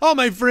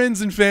my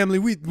friends and family,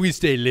 we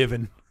stay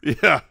living.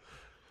 Yeah,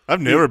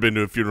 I've never been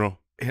to a funeral.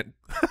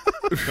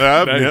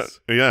 Nice.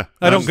 Yeah,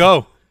 I don't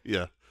go.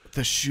 Yeah.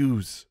 The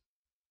shoes.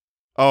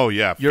 Oh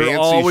yeah, You're fancy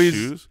always-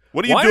 shoes.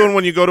 What are you doing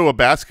when you go to a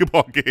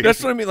basketball game?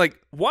 That's what I mean. Like,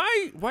 what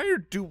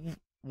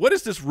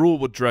is this rule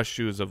with dress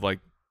shoes of like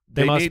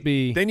They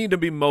need to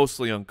be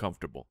mostly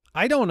uncomfortable?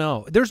 I don't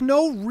know. There's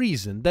no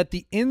reason that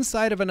the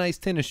inside of a nice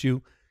tennis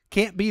shoe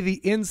can't be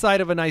the inside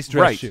of a nice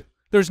dress Right. shoe.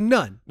 There's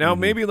none. Now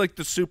maybe like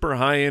the super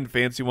high end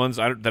fancy ones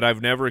that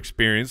I've never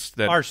experienced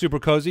that Are super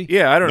cozy.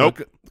 Yeah, I don't Nope.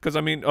 know because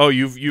I mean,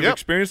 you've Yep.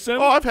 experienced them.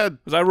 Oh, I've had.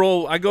 Because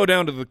I go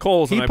down to the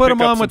Kohl's He and I put pick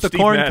them up on some with the Steve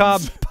corn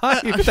cob Maddens.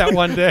 pipe that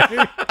one day.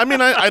 I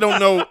mean, I don't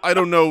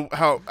know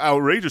how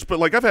outrageous, but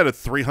like I've had a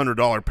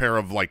 $300 pair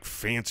of like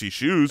fancy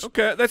shoes.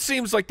 Okay, that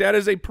seems like that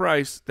is a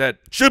price that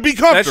Should be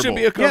comfortable. that should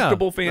be a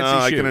comfortable fancy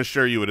I shoe. can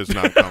assure you it is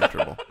not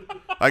comfortable.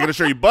 I can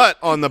assure you. But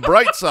on the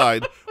bright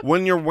side,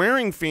 when you're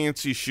wearing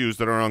fancy shoes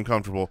that are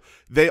uncomfortable,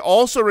 they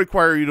also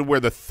require you to wear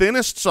the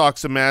thinnest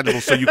socks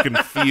imaginable so you can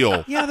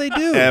feel Yeah, they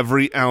do.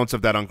 every ounce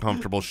of that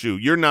uncomfortable shoe.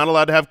 You're not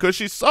allowed to have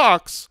cushy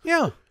socks.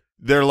 Yeah.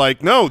 They're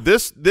like, no,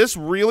 this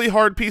really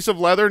hard piece of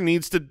leather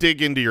needs to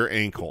dig into your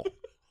ankle.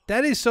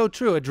 That is so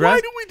true. Why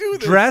do we do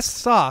this? Dress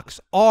socks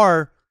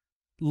are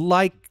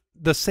like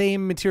the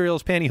same material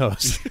as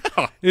pantyhose.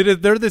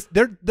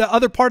 They're the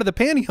other part of the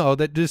pantyhose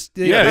that just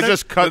They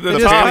just cut they the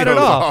just cut it pantyhose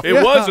off. off. It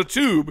Yeah. was a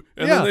tube,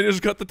 and Yeah. then they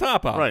just cut the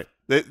top off. Right.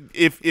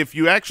 If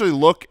you actually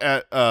look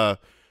at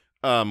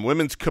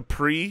women's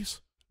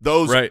capris,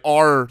 those Right.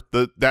 are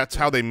that's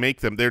how they make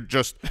them. They're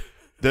just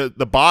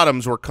the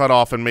bottoms were cut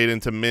off and made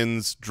into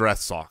men's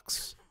dress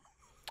socks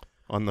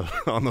on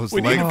those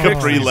We need to fix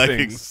capri these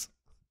leggings. things.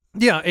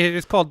 Yeah,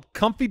 it's called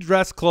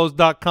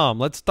comfydressclothes.com.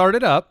 Let's start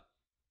it up.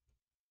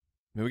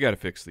 Man, we got to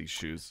fix these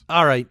shoes.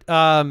 All right.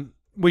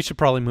 We should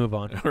probably move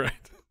on. All right.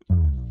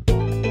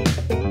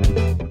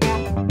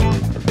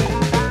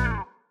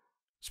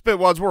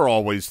 Spitwads, we're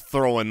always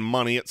throwing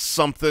money at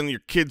something.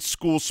 Your kid's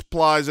school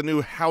supplies, a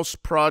new house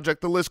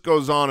project, the list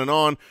goes on and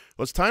on.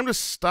 Well, it's time to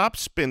stop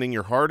spending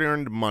your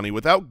hard-earned money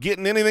without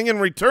getting anything in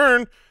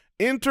return.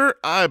 Enter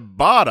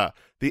Ibotta.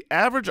 The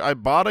average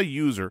Ibotta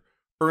user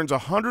earns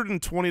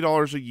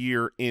 $120 a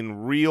year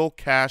in real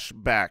cash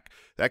back.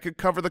 That could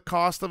cover the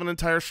cost of an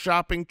entire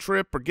shopping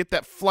trip or get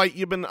that flight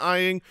you've been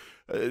eyeing,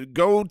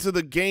 go to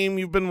the game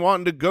you've been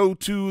wanting to go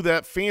to,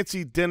 that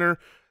fancy dinner.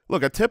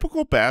 Look, a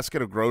typical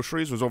basket of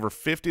groceries was over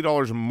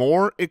 $50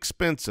 more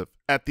expensive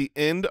at the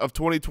end of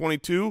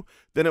 2022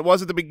 than it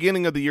was at the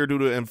beginning of the year due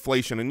to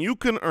inflation, and you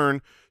can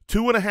earn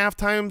 2.5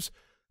 times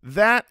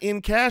that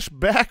in cash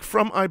back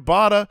from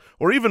Ibotta,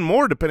 or even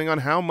more depending on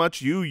how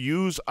much you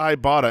use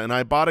Ibotta, and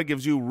Ibotta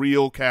gives you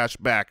real cash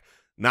back,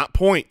 not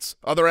points.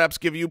 Other apps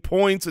give you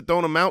points that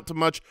don't amount to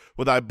much.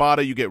 With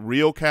Ibotta, you get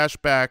real cash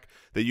back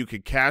that you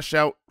can cash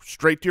out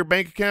straight to your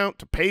bank account,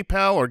 to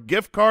PayPal, or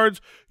gift cards.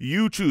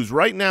 You choose.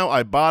 Right now,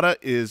 Ibotta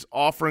is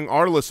offering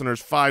our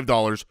listeners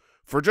 $5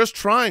 for just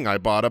trying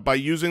Ibotta by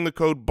using the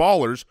code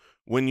BALLERS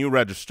when you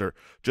register.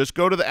 Just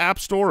go to the App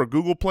Store or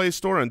Google Play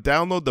Store and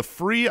download the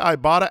free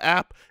Ibotta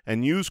app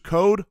and use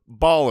code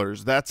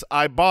BALLERS. That's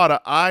Ibotta,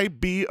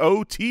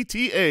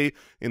 I-B-O-T-T-A,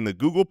 in the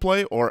Google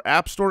Play or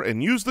App Store,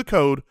 and use the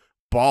code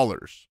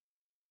BALLERS.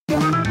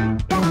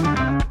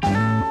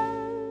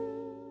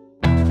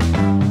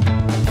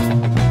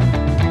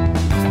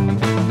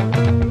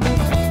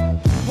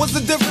 What's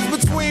the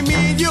difference between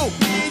me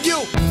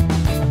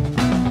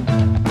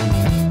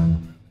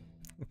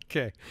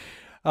Okay.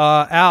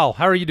 Al,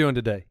 how are you doing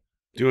today?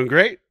 Doing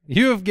great.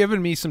 You have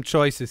given me some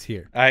choices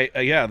here.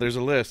 Yeah, there's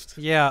a list.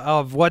 Yeah,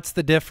 of what's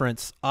the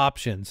difference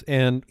options.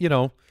 And, you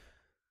know,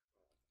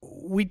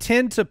 we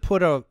tend to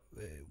put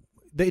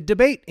the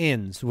debate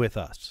ends with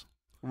us.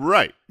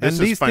 Right. This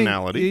and is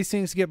finality. These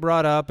things get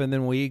brought up, and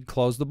then we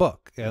close the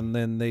book, and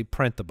then they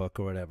print the book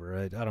or whatever.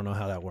 I don't know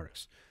how that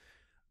works.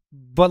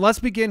 But let's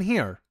begin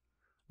here.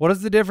 What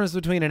is the difference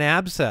between an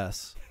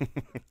abscess,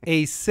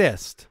 a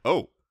cyst,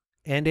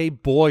 and a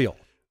boil?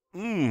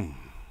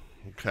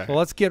 Okay. Well,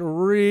 let's get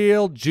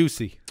real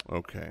juicy.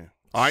 Okay.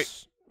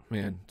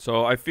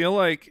 So I feel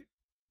like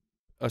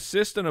a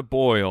cyst and a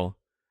boil.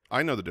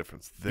 I know the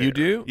difference there. You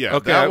do? Yeah,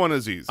 okay, that one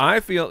is easy. I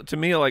feel, to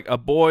me, like a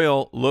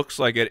boil looks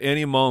like at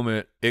any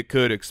moment it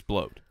could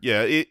explode.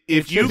 Yeah, It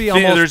if should you be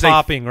almost there's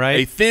popping, right?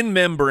 A thin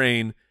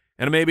membrane,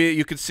 and maybe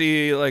you could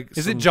see like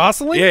Is it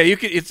jostling? Yeah, you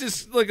could. It's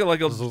just like a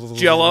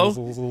Jello.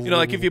 You know,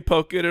 like if you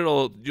poke it,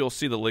 you'll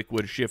see the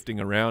liquid shifting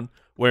around.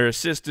 Where a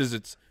cyst is,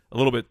 it's a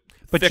little bit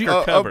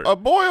thicker covered. A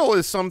boil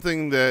is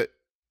something that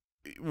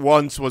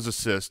once was a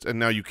cyst and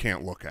now you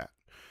can't look at.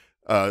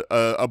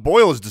 A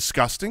boil is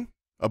disgusting.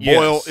 A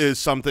boil is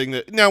something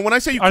that now when I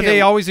say you can't, are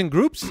they always in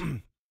groups?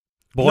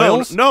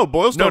 Boils? No,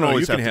 boils don't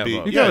always you can have to be.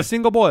 have You can have a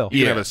single boil. You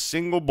can have a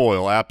single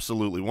boil,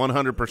 absolutely,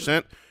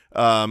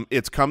 100%.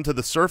 It's come to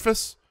the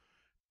surface.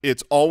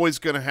 It's always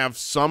going to have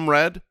some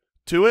red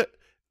to it,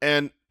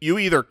 and you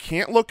either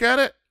can't look at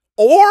it,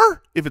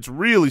 or if it's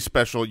really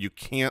special, you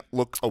can't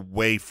look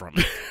away from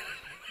it.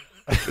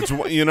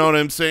 You know what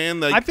I'm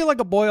saying? Like, I feel like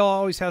a boil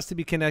always has to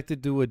be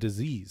connected to a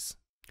disease.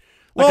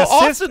 well, Like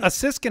often, a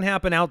cyst can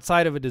happen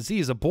outside of a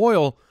disease. A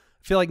boil,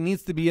 I feel like,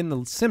 needs to be in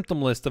the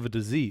symptom list of a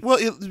disease. well,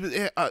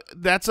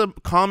 that's a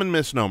common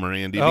misnomer,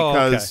 Andy, Oh,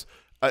 because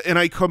and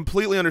I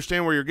completely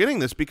understand where you're getting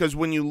this, because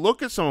when you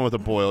look at someone with a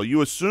boil,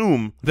 you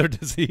assume Their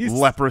disease?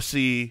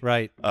 leprosy,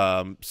 Right.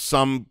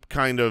 some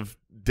kind of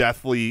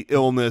deathly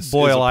illness is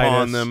Boilitis.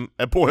 upon them,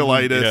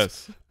 boilitis.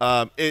 Yes.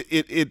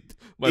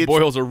 My It's-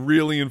 boils are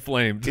really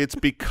inflamed. It's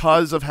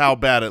because of how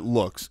bad it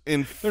looks.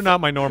 They're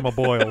not my normal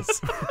boils.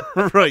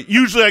 Right.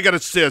 Usually I got a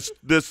cyst.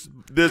 This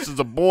is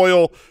a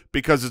boil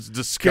because it's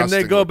disgusting.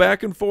 Can they go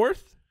back and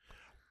forth?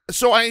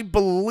 So I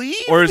believe,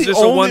 Or is the this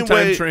a only one-time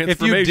way-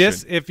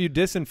 transformation? if you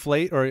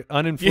disinflate or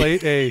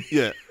uninflate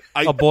Yeah.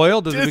 a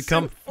boil, does it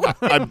become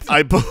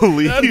I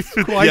believe. That's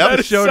quite Yep.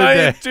 the show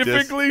today.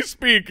 Scientifically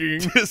speaking.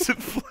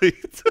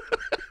 Disinflate.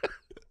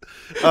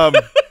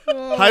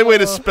 Highway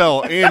to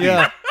spell, Andy.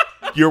 Yeah.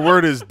 Your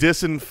word is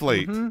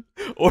disinflate.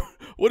 Or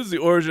what is the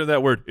origin of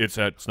that word? It's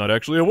not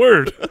actually a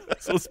word.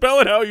 So spell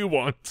it how you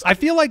want. I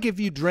feel like if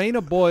you drain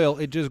a boil,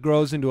 it just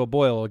grows into a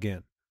boil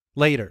again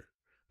later.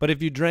 But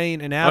if you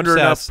drain an Under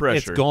enough abscess, it's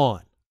pressure.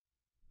 gone.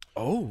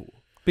 Oh.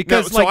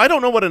 Because So I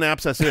don't know what an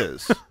abscess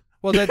is.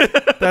 well,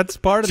 that's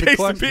part of the Jason,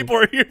 question. people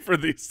are here for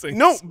these things.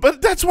 No,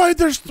 but that's why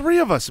there's three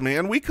of us,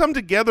 man. We come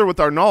together with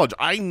our knowledge.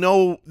 I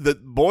know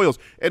that boils,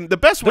 and the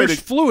best way There's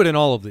to fluid in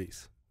all of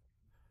these.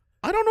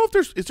 I don't know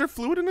if is there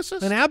fluid in a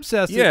cyst? An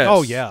abscess. Yes.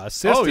 Oh yeah, a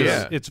cyst. Oh, is,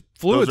 yeah. it's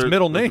fluid's Those are-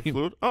 middle those are name.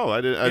 Fluid? Oh,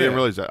 I didn't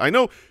realize that. I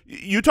know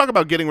you talk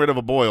about getting rid of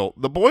a boil.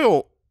 The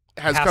boil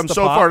has Has come to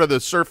so pop? far to the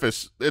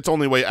surface. Its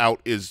only way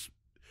out is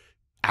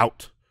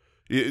out.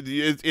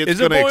 It's Is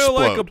a going to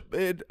boil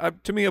explode.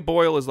 like to me, a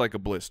boil is like a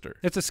blister.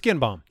 It's a skin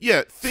bomb.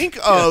 Yeah, think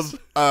of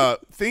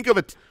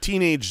a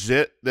teenage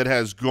zit that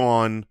has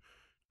gone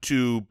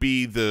to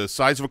be the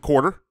size of a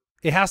quarter.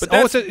 It has But to.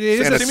 Oh, that's- it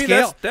is and a to me,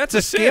 scale. that's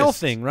it's a a scale cyst.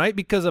 thing, right?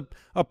 Because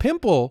a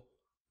pimple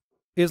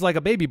is like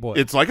a baby boil.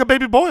 It's like a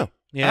baby boil.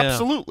 Yeah.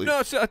 Absolutely. No,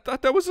 I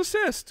thought that was a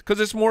cyst because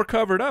it's more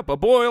covered up. A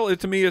boil,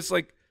 to me, it's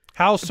like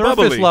How surface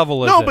bubbly.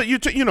 level is No, it? but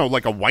you know,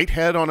 like a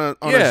whitehead on a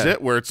Yeah.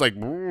 zit where it's like,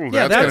 ooh,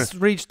 yeah, that's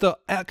reached the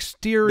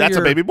exterior. that's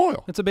a baby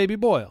boil. It's a baby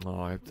boil.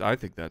 oh, I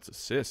think that's a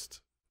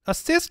cyst. A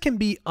cyst can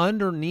be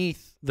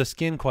underneath the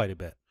skin quite a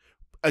bit.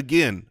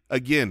 Again,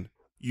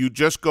 you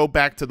just go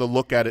back to the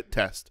look at it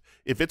test.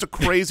 If it's a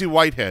crazy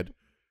whitehead,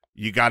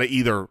 you got to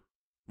either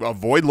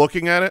avoid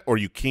looking at it or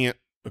you can't.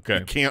 Okay.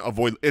 You can't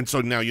avoid. And so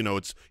now you know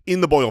it's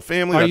in the boil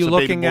family. Are That's you a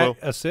looking baby boil.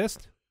 at a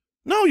cyst?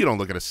 No, you don't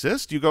look at a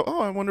cyst. You go,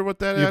 oh, I wonder what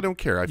that is. I don't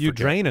care. I You forget.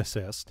 drain a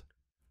cyst,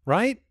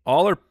 right?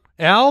 All are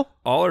Al?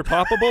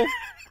 poppable.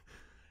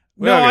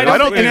 No, I I don't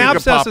don't think think an you can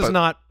abscess pop is it.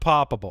 not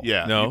poppable.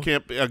 Yeah, No. you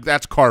can't.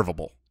 That's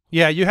carvable.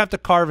 Yeah, you have to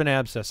carve an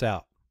abscess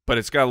out. But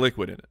it's got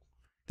liquid in it.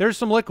 There's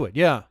some liquid,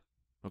 yeah.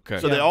 Okay.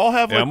 So they all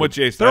have. yeah, I'm liquid. with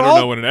Jason. They're I don't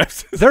all- know what an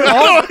abscess is. They're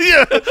all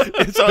yeah.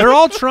 they're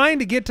all trying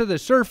to get to the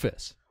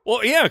surface.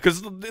 Well, yeah,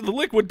 because the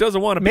liquid doesn't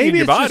want to be in Maybe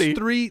your it's body. just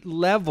 3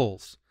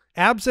 levels.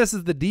 Abscess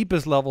is the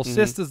deepest level,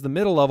 cyst is the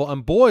middle level,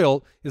 and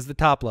boil is the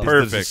top level.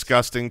 Perfect. The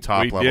disgusting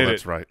top We level. did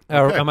That's it. right.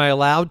 Or am I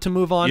allowed to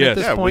move on Yes. at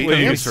this Yeah, point? we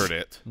Please. answered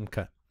it.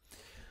 Okay.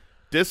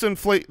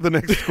 Disinflate the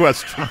next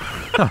question.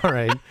 All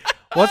right.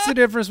 What's the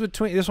difference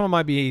between, this one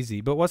might be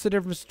easy, but what's the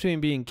difference between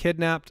being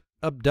kidnapped,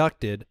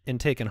 abducted, and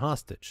taken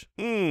hostage?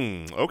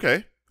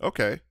 Okay.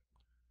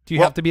 Do you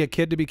Well- have to be a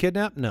kid to be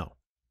kidnapped? No.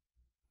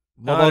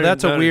 Not Although in-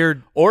 that's a not in-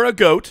 weird, Or a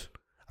goat.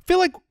 I feel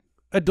like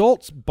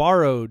adults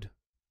borrowed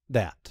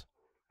that.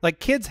 Like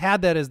kids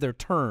had that as their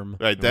term.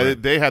 Right.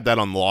 They had that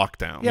on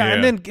lockdown. Yeah,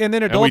 and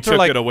then adults we are took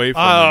like, it away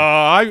from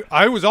them.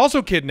 I was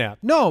also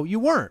kidnapped. No, you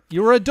weren't.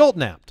 You were adult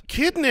napped.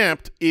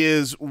 Kidnapped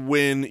is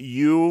when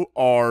you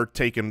are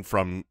taken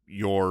from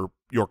your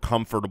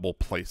comfortable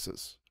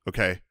places.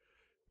 Okay.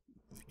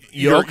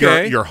 Your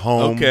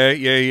home. Okay.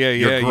 Yeah.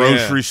 Your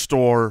grocery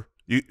store.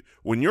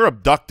 When you're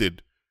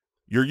abducted,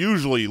 you're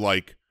usually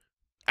like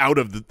out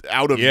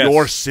of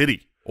your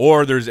city.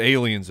 Or there's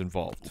aliens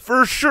involved.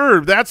 For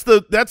sure. That's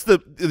the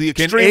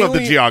extreme of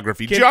the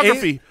geography.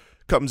 Geography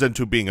comes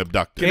into being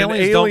abducted.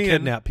 Aliens don't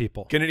kidnap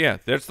people. Yeah,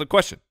 that's the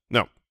question.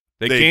 No.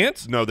 They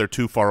can't? No, they're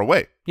too far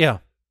away. Yeah.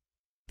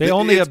 They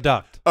only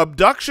abduct.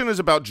 Abduction is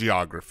about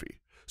geography.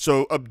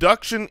 So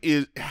abduction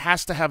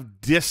has to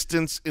have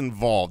distance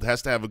involved.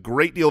 Has to have a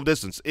great deal of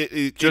distance.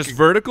 Just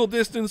vertical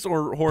distance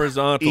or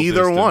horizontal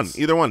either distance?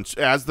 Either one.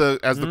 As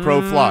the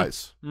crow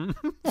flies.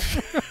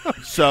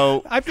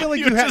 So I feel like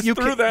you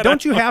threw that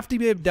don't you out. have to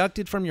be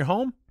abducted from your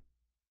home?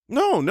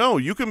 no,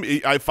 you can.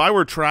 If I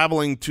were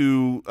traveling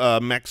to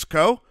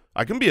Mexico,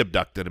 I can be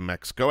abducted in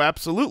Mexico,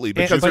 absolutely,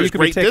 because but there's you could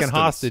be great taken distance.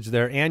 hostage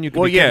there, and you could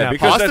Well, be yeah, kidnapped.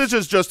 because Hostage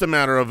is just a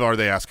matter of are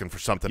they asking for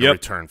something in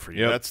return for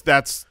you? Yep.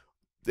 That's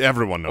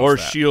everyone knows Or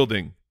that.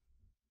 shielding.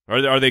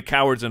 Are they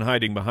cowards and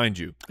hiding behind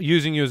you?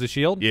 Using you as a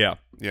shield. Yeah.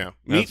 Yeah,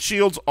 meat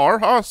shields are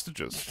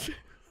hostages.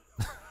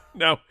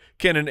 Now,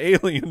 can an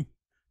alien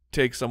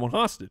take someone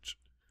hostage?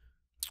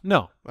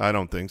 No, I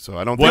don't think so.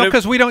 I don't What think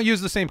because we don't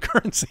use the same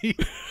currency.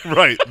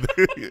 right.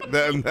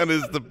 that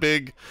is the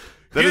big.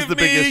 That is Give the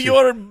big me issue.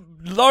 your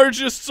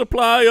largest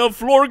supply of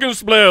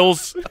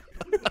Florgenspels.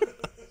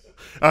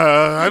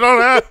 I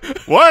don't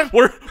have what.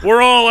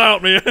 We're all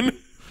out, man.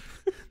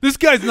 This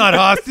guy's not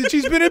hostage.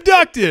 He's been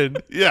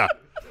abducted. Yeah.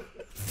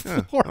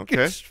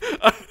 Okay.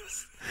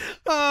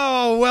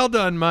 Oh, well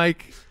done,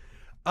 Mike.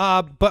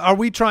 But are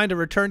we trying to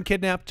return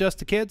kidnapped just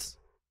to kids?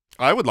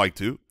 I would like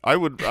to. I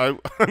would. I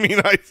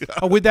mean,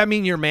 Would that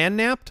mean you're man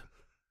napped?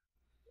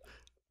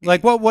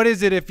 Like what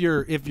is it if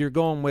you're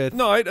going with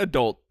No,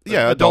 adult.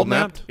 Yeah, adult adult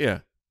napped. Yeah.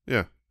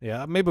 Yeah.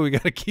 Yeah, maybe we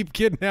got to keep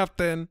kidnapped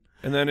then.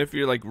 And then if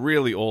you're like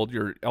really old,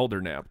 you're elder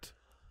napped.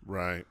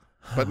 Right.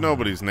 But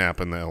nobody's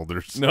napping the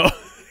elders. No,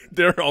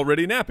 they're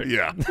already napping.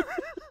 Yeah.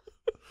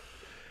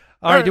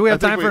 All right, do we have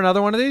I think time for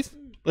another one of these?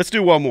 Let's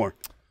do one more.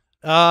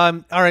 All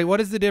right,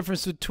 what is the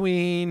difference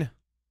between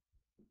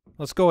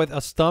let's go with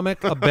a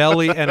stomach, a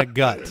belly, and a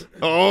gut.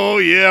 Oh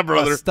yeah,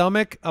 brother. A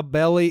stomach, a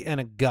belly, and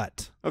a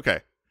gut. Okay.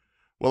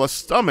 Well, a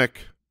stomach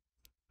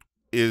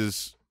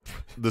is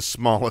the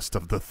smallest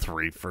of the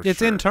three for It's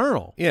sure.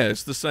 internal. Yeah,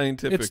 it's the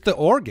scientific. It's the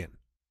organ.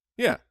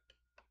 Yeah.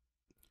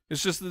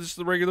 It's just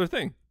the regular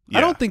thing. Yeah.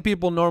 I don't think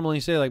people normally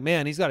say like,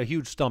 "Man, he's got a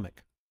huge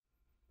stomach."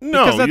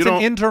 No, because that's you an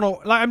don't.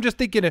 internal. Like, I'm just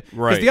thinking because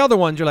Right. the other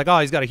ones you're like, "Oh,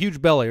 he's got a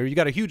huge belly," or "You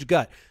got a huge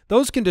gut."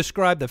 Those can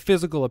describe the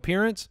physical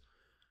appearance.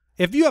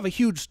 If you have a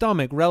huge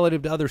stomach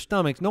relative to other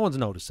stomachs, no one's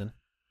noticing.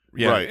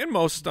 Yeah. Right. In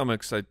most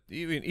stomachs,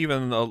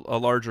 even a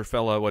larger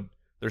fella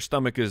their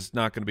stomach is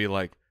not going to be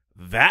like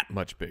that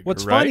much bigger.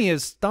 What's right? funny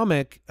is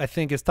stomach, I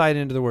think, is tied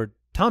into the word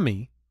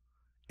tummy.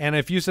 And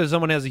if you said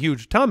someone has a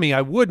huge tummy,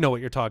 I would know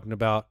what you're talking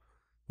about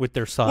with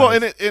their size. Well,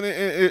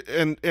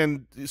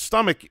 and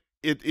stomach,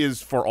 it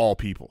is for all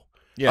people.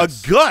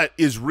 Yes. A gut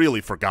is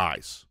really for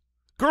guys.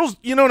 Girls,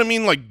 you know what I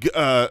mean? Like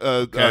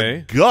Okay.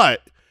 a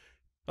gut.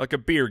 Like a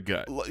beer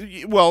gut.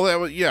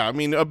 Well, yeah. I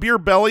mean, a beer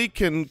belly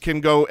can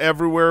go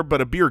everywhere,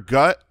 but a beer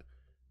gut,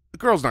 the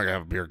girl's not gonna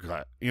have a beer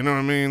gut. You know what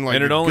I mean? Like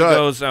And it a only gut,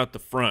 goes out the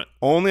front.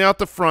 only out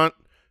the front.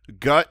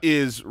 Gut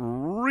is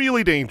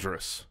really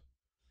dangerous.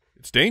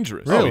 It's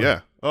dangerous. Really? Oh yeah.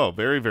 Oh,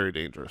 very very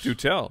dangerous. Do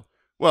tell.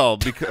 Well,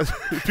 because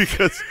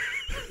because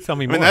tell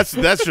me I more. mean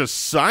that's just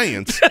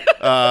science.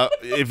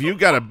 If you've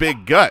got a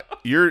big gut,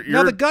 you're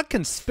now the gut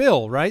can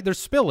spill, right?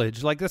 There's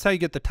spillage. Like that's how you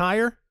get the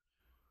tire.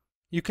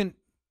 You can,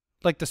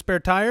 like the spare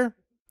tire.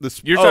 He's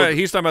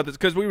talking about this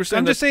because we were saying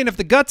I'm just saying if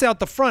the gut's out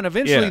the front,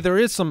 eventually Yeah. there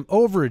is some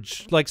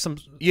overage, like some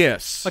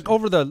yes. like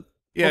over the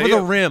Yeah, the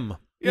yeah. rim.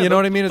 Yeah, you know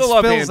what I mean? It the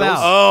love spills handles. out.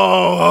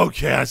 Oh,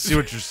 okay. I see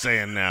what you're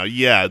saying now.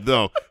 Yeah,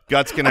 no,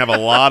 guts can have a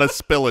lot of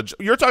spillage.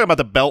 You're talking about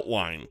the belt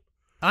line.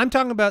 I'm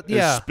talking about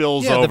It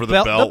spills yeah, over the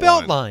belt the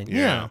belt line.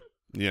 Yeah.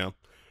 Yeah.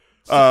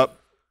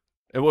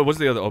 And what was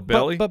the other? Oh,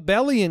 belly? But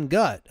belly and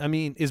gut. I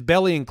mean, is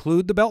belly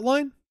include the belt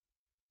line?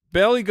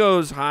 Belly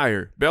goes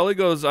higher. Belly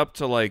goes up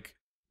to like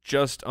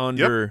just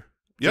under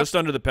Yep. just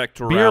under the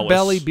pectoralis. Beer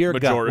belly, beer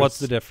gut. majoris. What's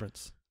the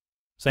difference?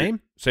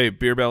 Same? Say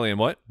beer belly and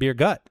what? Beer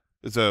gut.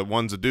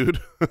 One's a dude.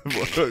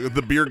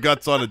 The beer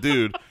gut's on a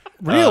dude.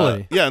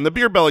 Really? Yeah, and the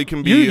beer belly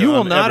can be. You will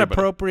on not everybody.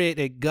 appropriate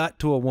a gut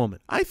to a woman.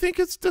 I think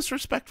it's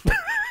disrespectful.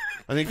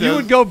 I think You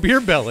would go beer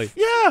belly.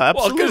 Yeah, Well,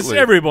 absolutely. because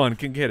everyone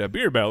can get a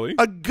beer belly.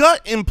 A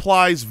gut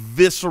implies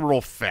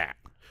visceral fat,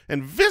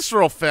 and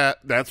visceral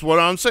fat—that's what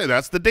I'm saying.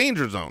 That's the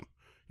danger zone,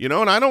 you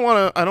know. And I don't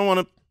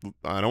want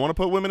to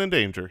put women in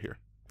danger here.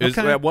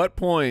 Okay. At what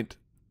point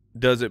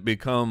does it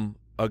become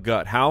a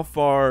gut? How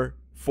far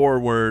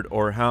forward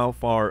or how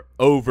far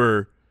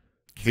over?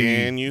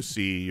 Can you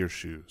see your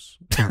shoes?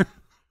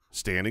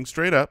 Standing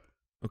straight up,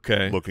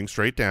 Okay. looking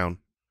straight down.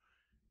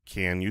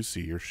 Can you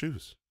see your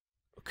shoes?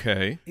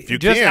 Okay. If you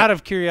Just can't, out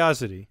of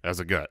curiosity, as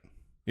a gut.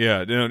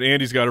 Yeah, no,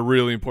 Andy's got a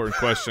really important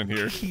question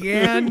here.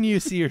 can you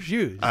see your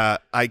shoes?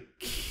 I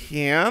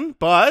can,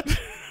 but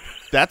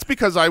that's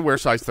because I wear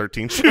size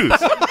 13 shoes.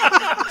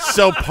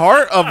 So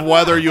part of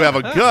whether you have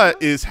a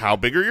gut is how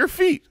big are your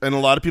feet, and a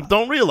lot of people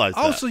don't realize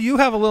that. So you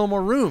have a little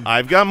more room.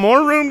 I've got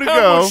more room to How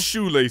go. much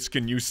shoelace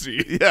can you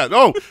see? Yeah.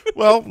 Oh,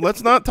 well,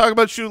 let's not talk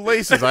about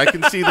shoelaces. I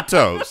can see the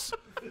toes.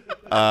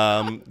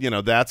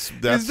 That's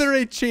Is there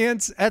a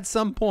chance at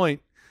some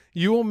point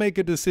you will make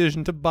a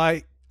decision to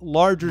buy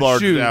larger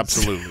large. shoes?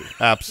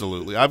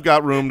 Absolutely. I've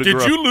got room to Did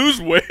grow. you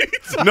lose weight?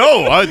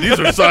 No, these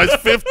are size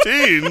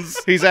 15s.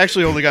 He's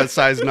actually only got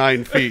size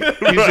 9 feet.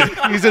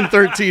 He's in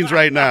 13s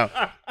right now.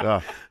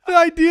 The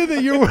idea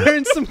that you're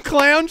wearing some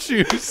clown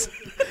shoes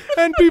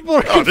and people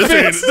are Oh,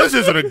 convinced this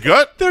isn't a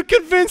gut. they're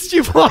convinced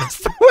you've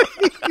lost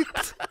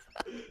weight.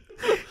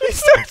 He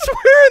starts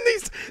wearing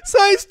these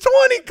size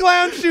 20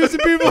 clown shoes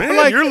and people Man, are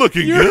like, you're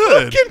looking "You're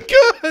good." looking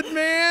good,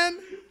 man.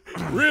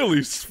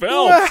 Really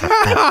svelte.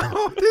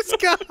 Wow, this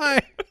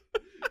guy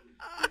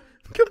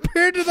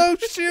compared to those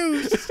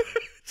shoes.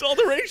 It's all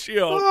the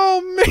ratio.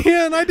 Oh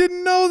man, I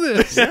didn't know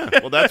this. Yeah.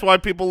 Well, that's why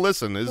people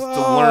listen, is to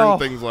learn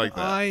things like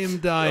that. I am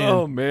dying.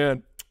 Oh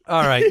man.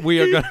 All right,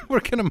 we're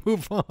gonna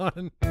move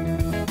on.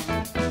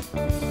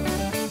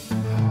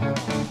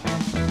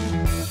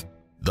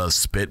 The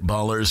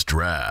Spitballers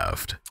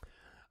Draft.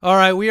 All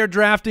right, we are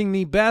drafting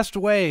the best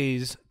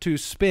ways to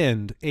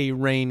spend a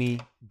rainy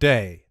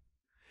day.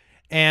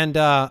 And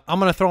I'm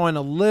going to throw in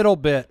a little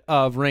bit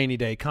of rainy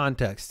day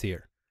context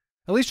here,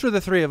 at least for the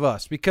three of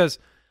us, because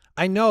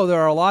I know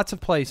there are lots of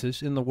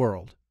places in the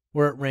world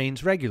where it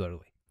rains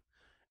regularly.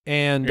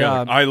 And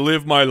Yeah, I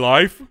live my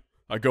life.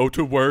 I go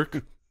to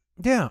work.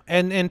 yeah,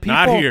 and people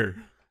Not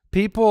here.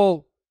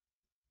 People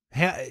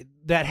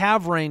that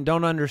have rain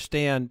don't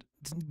understand.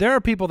 There are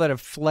people that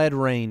have fled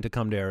rain to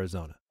come to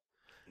Arizona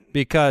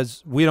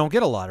because we don't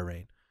get a lot of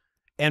rain.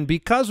 And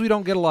because we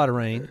don't get a lot of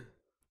rain,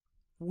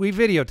 we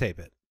videotape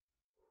it.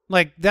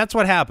 Like, that's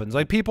what happens.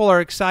 Like, people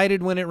are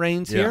excited when it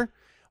rains here.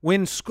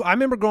 When I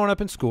remember growing up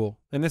in school,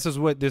 and this is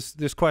what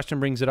this question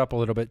brings it up a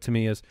little bit to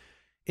me, is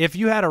if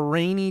you had a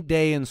rainy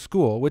day in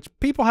school, which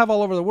people have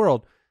all over the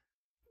world,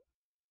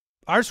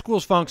 our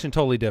schools function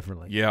totally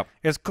differently. Yep.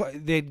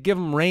 They'd give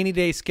them rainy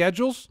day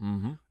schedules.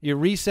 Mm-hmm. Your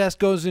recess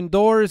goes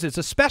indoors. It's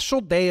a special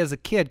day as a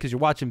kid because you're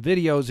watching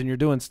videos and you're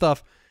doing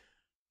stuff.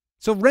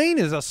 So rain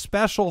is a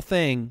special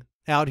thing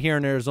out here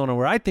in Arizona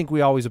where I think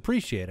we always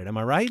appreciate it. Am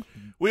I right?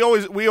 We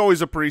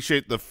always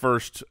appreciate the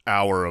first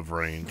hour of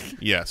rain.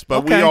 Yes,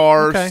 but Okay, we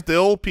are okay.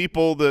 still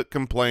people that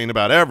complain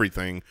about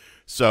everything.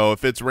 So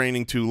if it's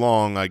raining too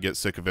long, I get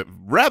sick of it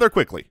rather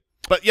quickly.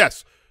 But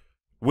yes,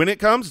 when it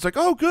comes, it's like,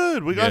 oh,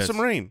 good, we got Yes. some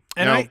rain.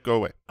 And now go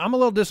away. I'm a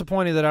little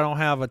disappointed that I don't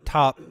have a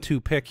top 2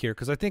 pick here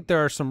because I think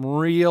there are some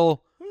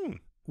real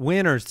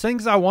winners,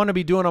 things I want to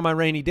be doing on my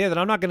rainy day that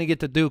I'm not going to get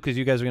to do because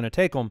you guys are going to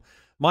take them.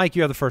 Mike,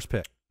 you have the first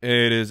pick.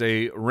 It is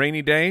a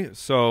rainy day,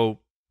 so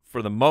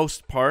for the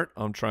most part,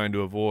 I'm trying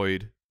to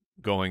avoid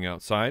going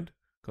outside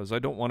because I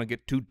don't want to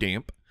get too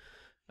damp.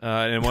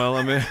 And while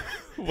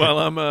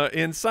I'm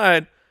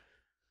inside,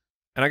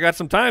 and I got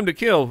some time to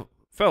kill,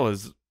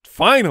 fellas.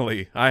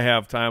 Finally, I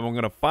have time. I'm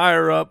going to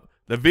fire up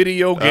the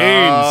video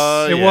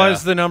games. It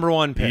was the number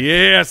 1 pick.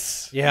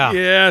 Yes. Yeah.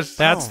 Yes.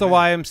 That's the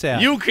why I'm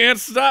sad. You can't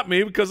stop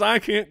me because I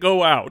can't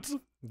go out.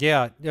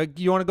 Yeah.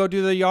 You want to go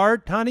do the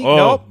yard, honey?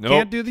 Oh, Nope.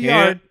 Can't do the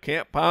yard.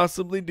 Can't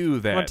possibly do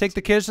that. You want to take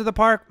the kids to the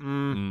park?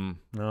 Mm,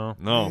 No.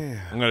 no.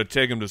 I'm going to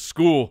take them to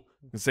school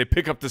and say,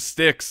 pick up the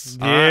sticks.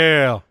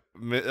 Yeah.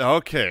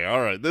 Okay,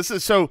 all right. This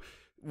is so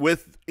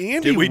with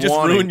Andy. Did we just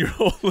ruin your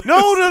whole list?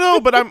 No.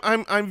 But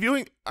I'm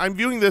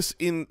viewing this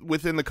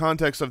within the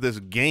context of this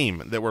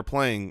game that we're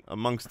playing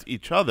amongst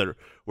each other,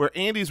 where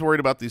Andy's worried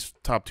about these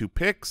top 2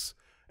 picks,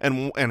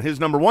 and his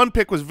number 1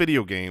 pick was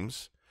video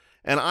games,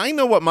 and I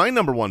know what my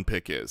number 1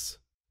 pick is,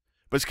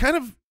 but it's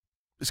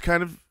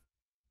kind of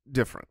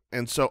different,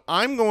 and so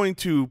I'm going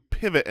to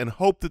pivot and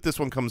hope that this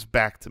one comes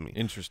back to me.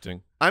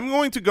 Interesting. I'm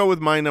going to go with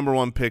my number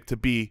 1 pick to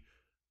be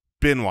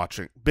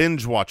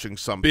binge watching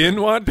something.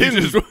 I've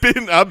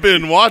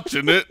been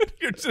watching it.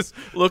 You're just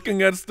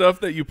looking at stuff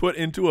that you put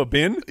into a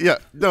bin? Yeah,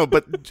 no,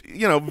 but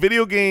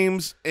video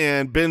games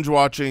and binge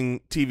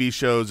watching TV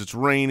shows. It's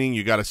raining.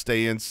 You got to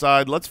stay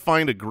inside. Let's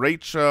find a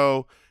great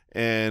show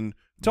and.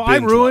 So I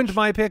binge ruined watch.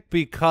 my pick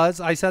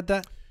because I said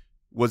that?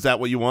 Was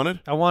that what you wanted?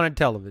 I wanted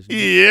television.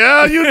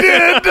 Yeah, you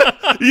did.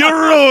 You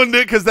ruined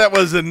it because that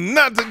was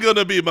not going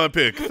to be my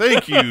pick.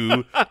 Thank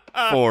you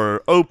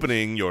for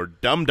opening your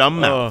dumb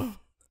mouth.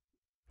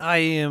 I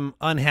am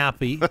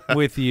unhappy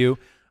with you.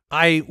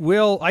 I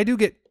do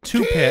get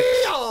 2 picks.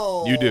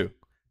 You do.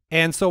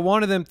 And so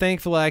one of them,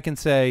 thankfully, I can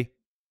say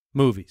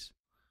movies.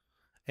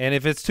 And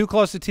if it's too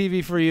close to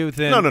TV for you,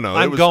 then No.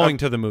 I'm going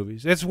to the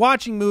movies. It's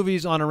watching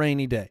movies on a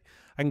rainy day.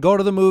 I can go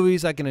to the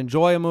movies. I can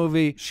enjoy a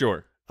movie.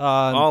 Sure.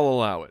 I'll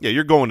allow it. Yeah,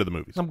 you're going to the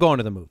movies. I'm going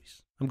to the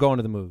movies. I'm going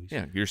to the movies.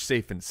 Yeah, you're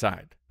safe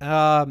inside.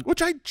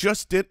 Which I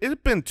just did. It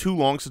had been too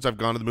long since I've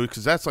gone to the movies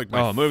because that's like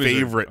my movies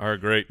favorite. are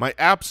great. My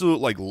absolute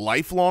like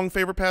lifelong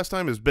favorite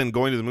pastime has been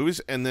going to the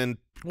movies, and then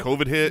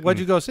COVID hit. What'd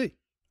you go see?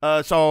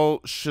 Saw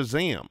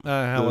Shazam.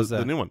 How was that?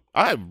 The new one.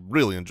 I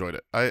really enjoyed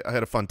it. I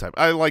had a fun time.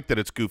 I like that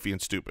it's goofy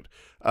and stupid.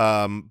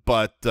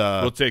 But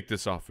we'll take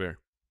this off air.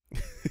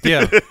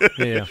 Yeah.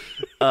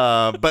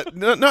 but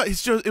no,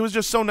 it was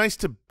just so nice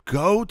to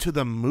go to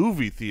the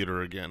movie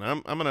theater again.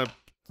 I'm gonna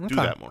do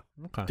that more.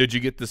 Okay. Did you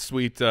get the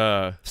sweet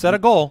set a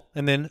goal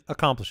and then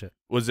accomplish it?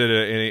 Was it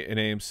an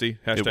AMC?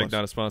 Hashtag was.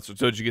 not a sponsor.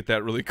 So did you get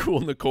that really cool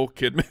Nicole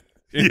Kidman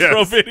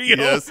intro video?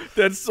 Yes.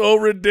 That's so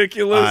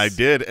ridiculous. I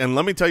did, and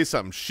let me tell you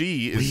something.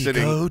 She is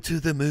sitting. Go to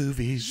the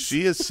movies.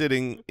 She is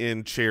sitting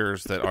in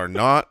chairs that are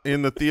not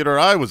in the theater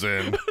I was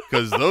in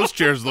because those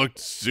chairs looked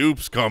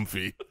soups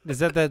comfy. Is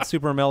that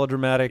super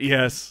melodramatic?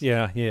 Yes.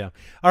 Yeah.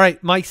 All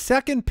right, my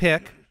second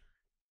pick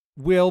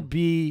will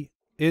be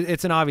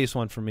it's an obvious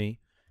one for me.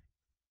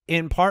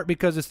 In part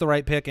because it's the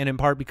right pick, and in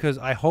part because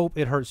I hope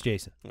it hurts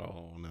Jason.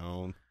 Oh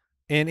no!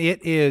 And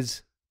it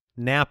is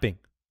napping.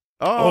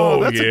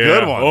 Oh, that's a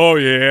good one. Oh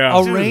yeah.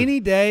 A rainy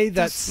day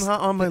that's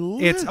not on my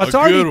list. It's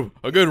already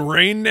a good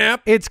rain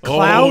nap. it's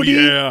cloudy.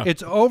 Oh, yeah.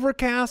 It's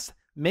overcast.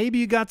 Maybe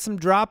you got some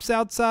drops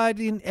outside,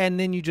 and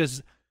then you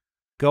just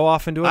go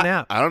off into a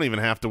nap. I don't even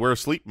have to wear a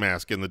sleep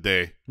mask in the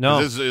day. No.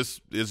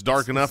 It's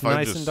dark enough. I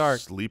nice just and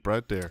dark. sleep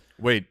right there.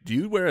 Wait, do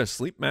you wear a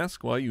sleep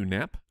mask while you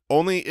nap?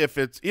 Only if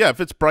it's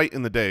bright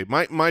in the day.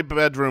 My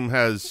bedroom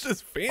has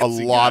This fancy a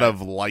lot guy. of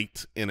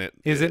light in it.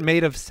 Is it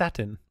made of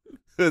satin?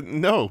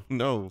 No.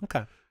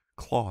 Okay.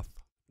 Cloth.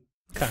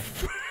 Okay.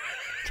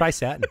 Try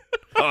satin.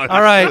 Oh,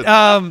 All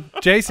right,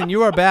 Jason,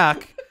 you are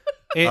back.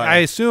 I right.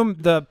 assume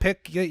the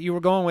pick that you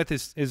were going with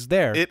is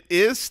there. It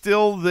is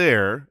still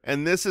there,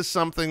 and this is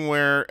something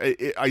where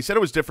I said it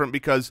was different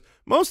because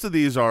most of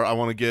these are I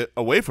want to get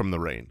away from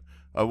the rain.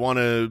 I want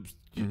to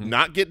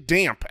not get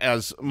damp,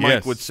 as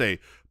Mike would say.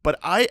 But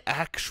I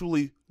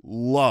actually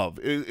love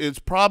it's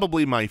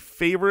probably my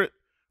favorite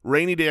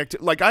rainy day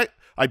activity. Like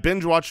I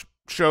binge watch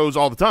shows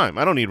all the time.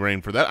 I don't need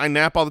rain for that. I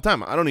nap all the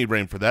time. I don't need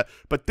rain for that.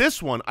 But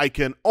this one I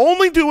can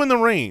only do in the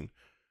rain,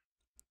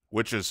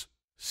 which is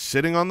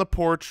sitting on the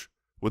porch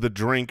with a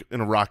drink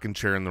and a rocking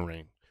chair in the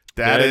rain.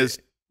 That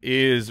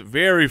is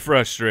very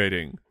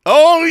frustrating.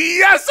 Oh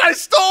yes, I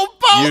stole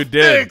both. You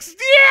did. Picks.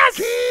 Yes.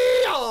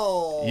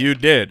 You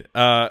did.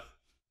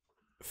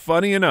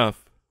 Funny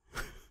enough,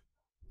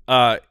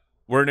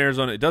 we're in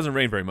Arizona. It doesn't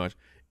rain very much.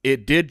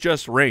 It did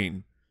just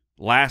rain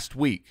last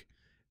week,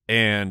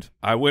 and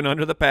I went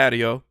under the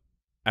patio.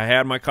 I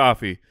had my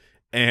coffee,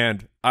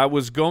 and I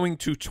was going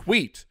to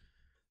tweet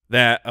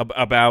that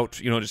about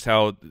just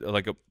how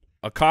like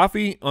a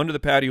coffee under the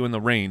patio in the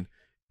rain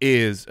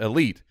is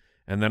elite.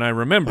 And then I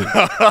remembered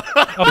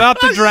about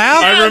the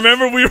draft. I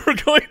remember we were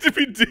going to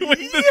be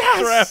doing this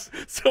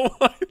draft, so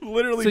I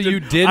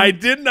literally I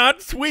did not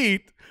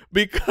tweet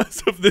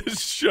because of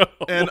this show.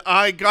 And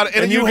I got it.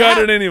 And you got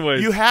it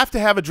anyway. You have to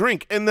have a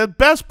drink. And the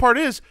best part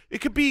is it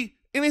could be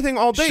anything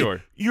all day.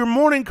 Sure. Your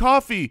morning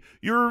coffee,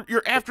 your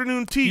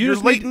afternoon tea, your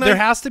late night. There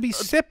has to be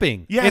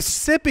sipping. Yes. It's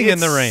sipping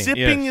in the rain.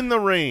 Sipping in the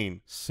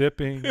rain.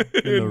 Sipping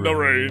in the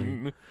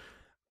rain.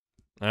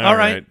 All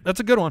right. That's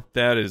a good one.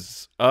 That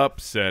is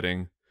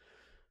upsetting.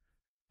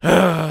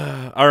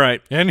 All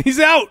right. And he's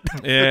out.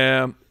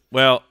 Yeah.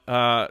 Well,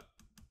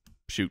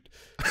 shoot.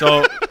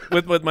 So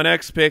with my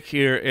next pick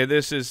here, and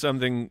this is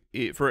something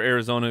for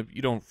Arizona,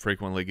 you don't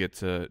frequently get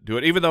to do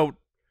it, even though,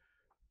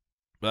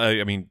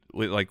 I mean,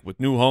 with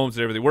new homes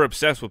and everything, we're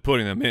obsessed with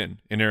putting them in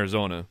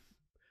Arizona,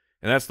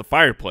 and that's the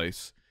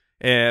fireplace.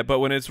 But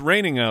when it's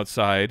raining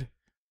outside,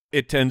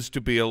 it tends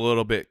to be a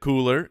little bit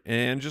cooler,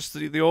 and just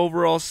the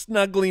overall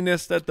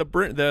snuggliness that the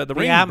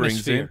rain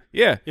brings in.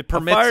 Yeah, it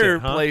permits a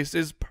fireplace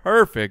is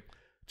perfect.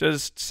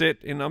 Just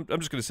sit, and I'm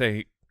just going to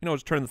say,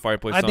 just turn the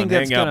fireplace on,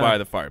 hang out by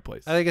the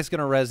fireplace. I think it's going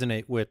to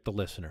resonate with the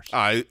listeners.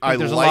 I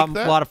there's like a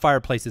lot of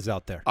fireplaces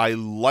out there. I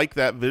like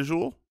that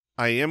visual.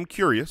 I am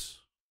curious.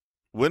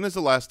 When is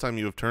the last time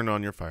you have turned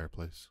on your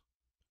fireplace?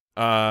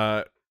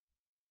 I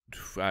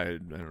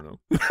don't know.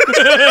 Yeah,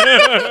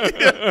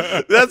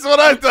 that's what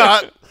I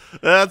thought.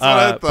 That's what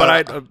I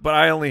thought. But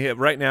I only have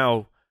right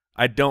now.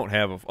 I don't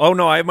have oh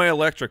no, I have my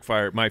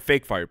my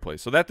fake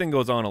fireplace. So that thing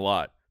goes on a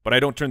lot, but I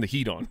don't turn the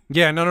heat on.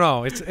 Yeah,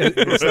 no. It's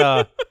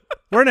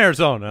we're in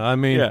Arizona. I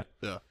mean,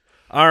 yeah.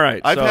 All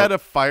right. I've had a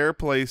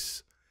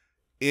fireplace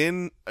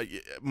in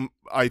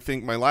I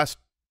think my last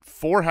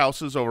 4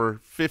 houses over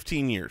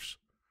 15 years.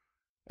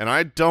 And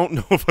I don't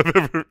know if I've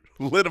ever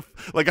lit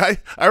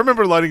I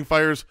remember lighting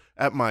fires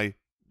at my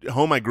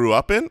home I grew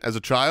up in as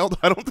a child.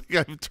 I don't think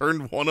I've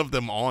turned one of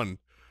them on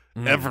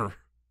ever.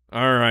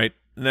 All right.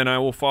 And then I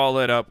will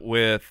follow it up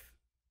with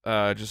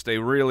just a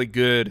really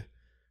good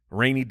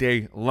rainy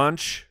day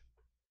lunch.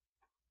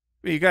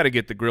 You got to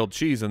get the grilled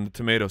cheese and the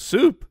tomato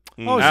soup.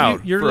 Oh, so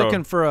you're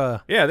looking for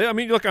a... Yeah, I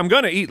mean, look, I'm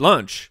going to eat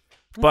lunch.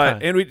 But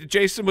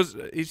Jason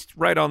he's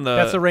right on the...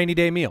 That's a rainy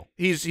day meal.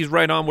 He's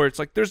right on where it's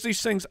like, there's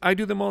these things, I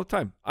do them all the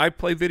time. I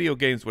play video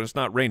games when it's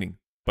not raining,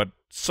 but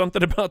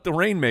something about the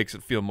rain makes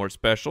it feel more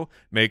special.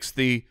 Makes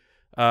the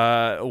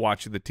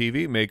watching the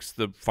TV, makes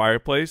the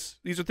fireplace.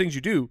 These are things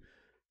you do,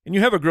 and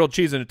you have a grilled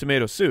cheese and a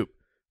tomato soup.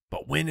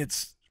 But when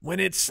it's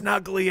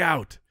snuggly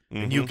out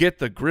and you get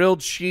the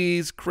grilled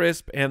cheese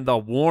crisp and the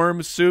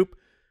warm soup,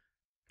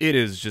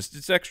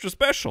 it's extra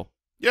special.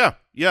 Yeah,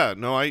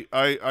 no,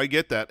 I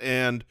get that,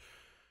 and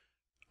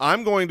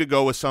I'm going to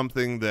go with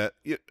something that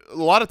a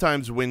lot of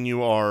times when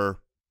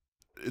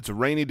it's a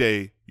rainy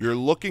day, you're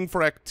looking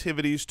for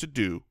activities to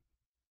do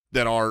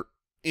that are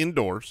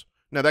indoors.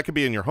 Now, that could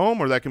be in your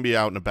home or that can be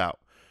out and about.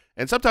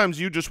 And sometimes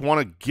you just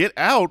want to get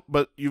out,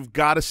 but you've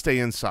got to stay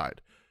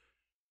inside.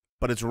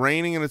 But it's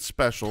raining and it's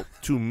special.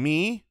 To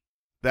me,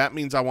 that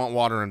means I want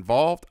water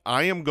involved.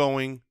 I am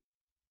going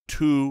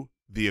to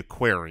the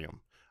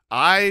aquarium.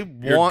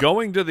 You're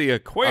going to the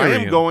aquarium? I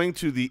am going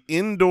to the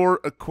indoor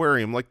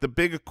aquarium, like the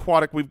big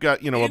aquatic we've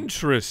got.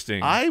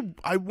 Interesting.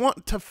 I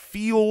want to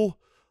feel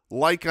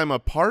like I'm a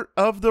part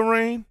of the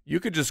rain.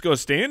 You could just go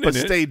stand in it. But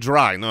stay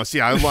dry. No,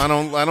 see, I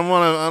don't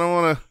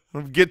want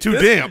to get too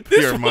damp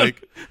here,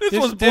 Mike. This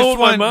one's blowing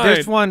my mind.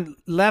 This one,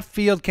 left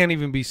field can't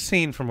even be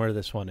seen from where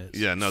this one is.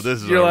 Yeah, no,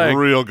 this is a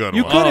real good one.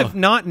 You could have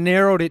not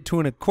narrowed it to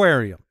an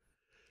aquarium.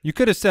 You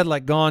could have said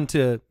like gone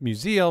to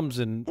museums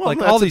and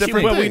all these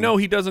things. But we know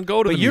he doesn't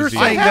go to the museum. But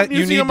you're saying I have that you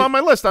museum need on my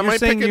list. I might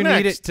pick it you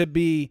next. need it to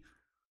be.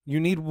 You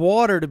need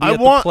water to be at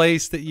the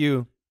place that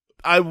you.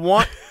 I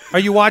want. Are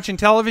you watching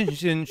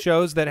television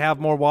shows that have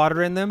more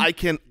water in them? I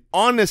can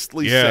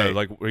honestly say.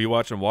 Like, are you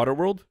watching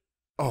Waterworld?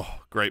 Oh,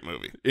 great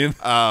movie.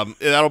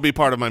 That'll be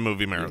part of my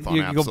movie marathon.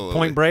 You absolutely. Go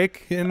Point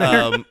Break in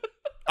there.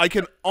 I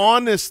can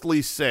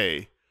honestly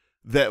say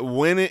that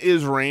when it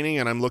is raining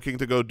and I'm looking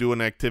to go do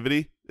an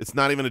activity, it's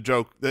not even a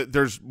joke.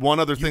 There's one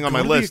other thing on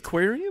my list. The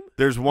aquarium?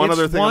 There's one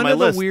other thing on my list.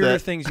 One of the weirder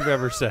things you've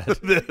ever said.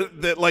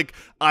 that like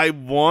I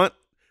want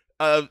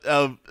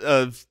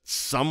a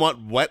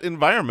somewhat wet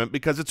environment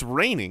because it's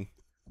raining.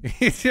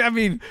 I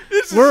mean,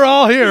 we're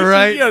all here,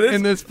 right?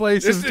 In this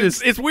place.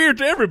 It's weird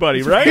to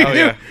everybody, right? Oh,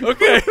 yeah.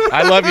 Okay.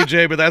 I love you,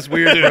 Jay, but that's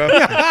weird, bro.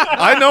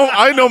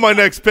 I know my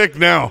next pick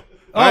now.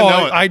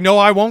 I know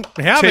I won't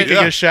have Taking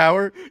it. a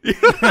shower.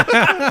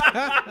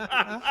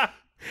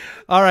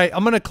 All right,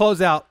 I'm going to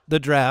close out the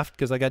draft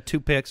because I got 2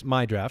 picks,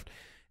 my draft.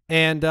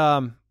 And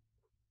I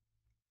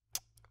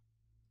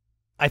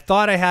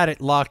thought I had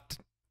it locked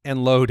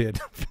and loaded.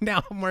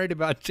 Now I'm worried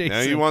about Jason.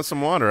 Now you want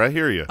some water. I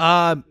hear you.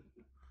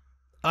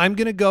 I'm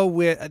going to go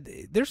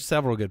with there's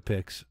several good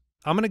picks.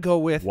 I'm going to go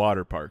with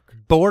water park.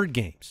 Board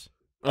games.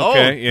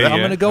 Okay, I'm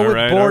going to go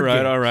with board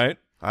games. All right.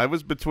 I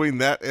was between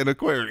that and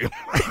aquarium.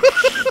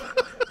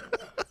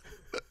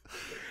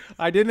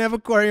 I didn't have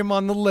aquarium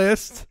on the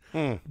list.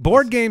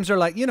 Board games are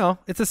like,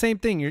 it's the same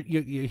thing.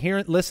 You're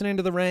hearing, listening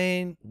to the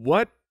rain.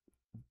 What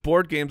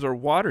board games are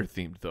water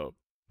themed though?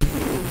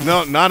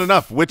 No, not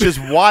enough, which is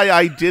why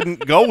I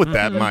didn't go with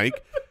that,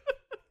 Mike.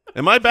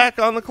 Am I back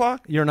on the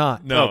clock? You're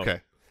not. No.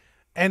 Okay.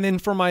 And then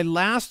for my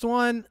last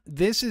one,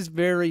 this is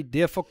very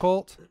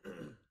difficult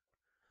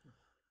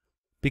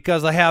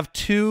because I have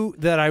 2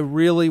 that I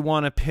really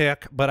want to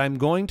pick, but I'm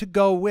going to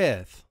go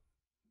with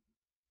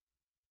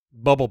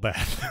bubble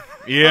bath.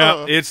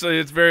 Yeah, it's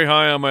very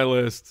high on my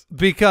list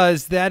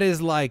because that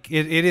is like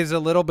it is a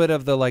little bit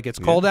of the like it's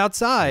cold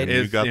outside.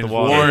 You got the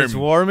warm. water. It's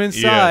warm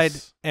inside,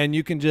 Yes. and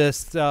you can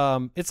just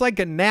it's like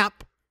a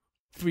nap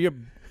for your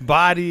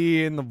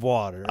body in the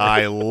water.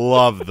 I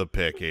love the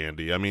pick,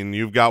 Andy. I mean,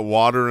 you've got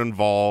water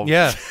involved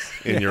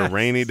in your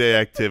rainy day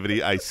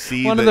activity. I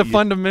see one of the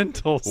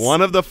fundamentals.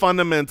 One of the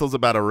fundamentals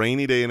about a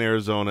rainy day in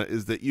Arizona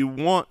is that you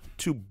want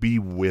to be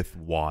with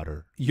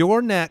water.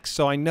 You're next,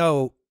 so I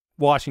know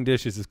washing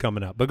dishes is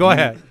coming up, but go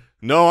ahead.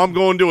 No, I'm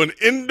going to an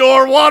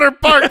indoor water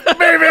park,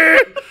 baby.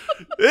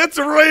 It's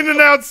raining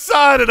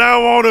outside, and I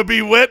want to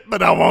be wet,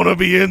 but I want to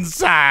be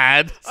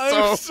inside.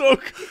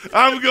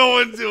 I'm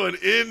going to an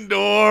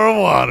indoor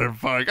water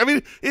park. I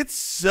mean, it's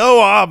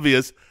so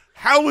obvious.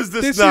 How is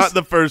this not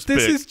the first pick?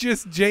 This is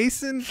just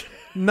Jason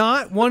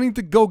not wanting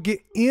to go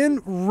get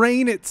in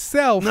rain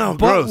itself, but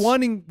gross.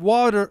 wanting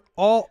water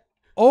all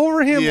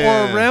over him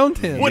or around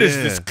him. What is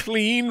this,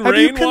 clean Have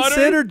you rainwater?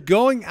 considered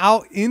going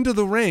out into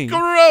the rain?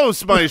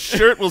 Gross. My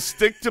shirt will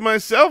stick to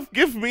myself.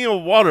 Give me a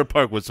water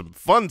park with some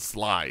fun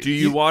slides. Do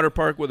you water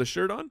park with a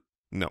shirt on?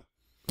 No.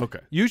 Okay.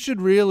 You should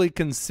really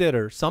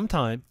consider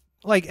sometime,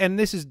 and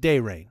this is day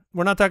rain.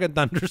 We're not talking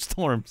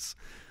thunderstorms.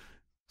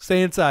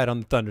 Stay inside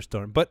on the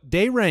thunderstorm. But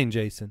day rain,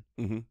 Jason,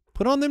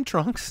 put on them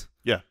trunks.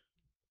 Yeah.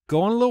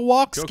 Go on a little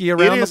walk ski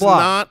around the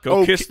block.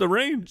 Go kiss the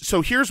rain.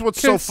 So here's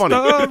what's so funny.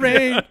 The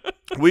rain.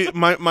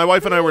 My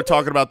wife and I were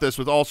talking about this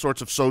with all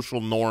sorts of social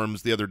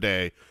norms the other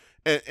day,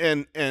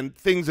 and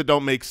things that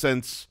don't make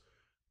sense,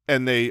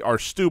 and they are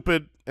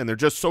stupid, and they're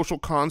just social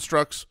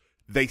constructs.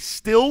 They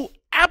still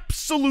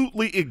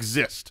absolutely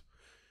exist.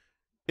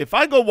 If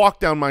I go walk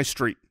down my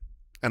street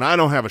and I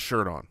don't have a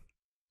shirt on,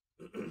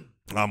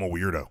 I'm a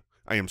weirdo.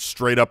 I am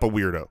straight up a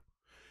weirdo.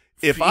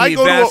 If I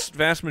go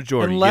vast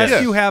majority, unless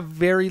yes. you have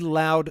very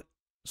loud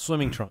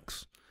swimming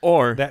trunks.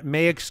 Or that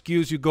may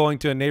excuse you going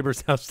to a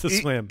neighbor's house to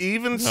swim.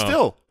 Even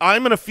still,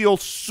 I'm going to feel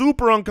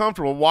super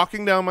uncomfortable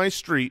walking down my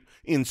street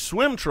in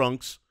swim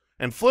trunks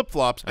and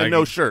flip-flops and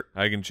no shirt.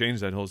 I can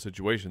change that whole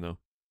situation, though.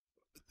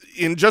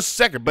 In just a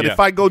second. But if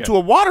I go to a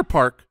water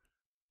park,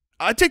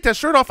 I take that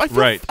shirt off. I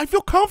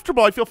feel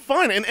comfortable. I feel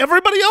fine. And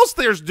everybody else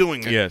there's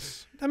doing it.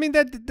 Yes. I mean,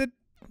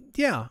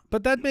 yeah,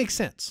 but that makes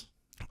sense.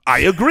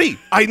 I agree.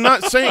 I'm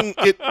not saying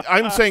it.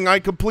 I'm saying I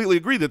completely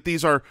agree that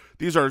these are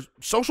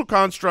social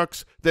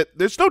constructs that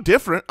there's no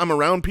different. I'm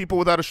around people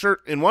without a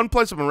shirt in one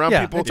place. I'm around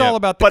people. It's all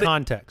about the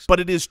context.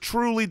 But it is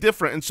truly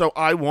different. And so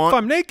I want. If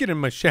I'm naked in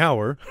my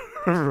shower.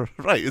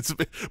 Right.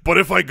 But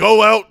if I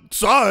go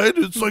outside,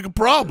 it's like a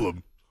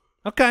problem.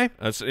 Okay.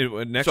 Next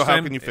so how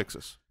time, can you fix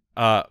this?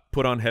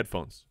 Put on Oh,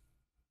 headphones.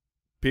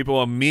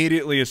 People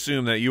immediately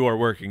assume that you are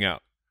working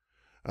out.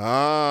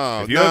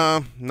 Oh,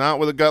 no, not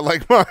with a gut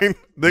like mine.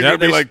 They're going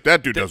to be like,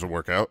 that dude doesn't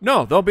work out.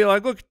 No, they'll be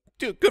like, look,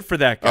 dude, good for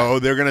that guy. Oh,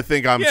 they're going to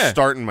think I'm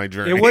starting my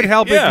journey. It would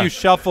help if you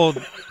shuffled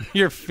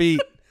your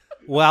feet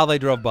while they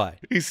drove by.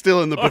 He's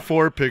still in the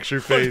before picture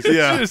phase.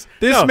 Yeah.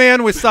 This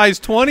man with size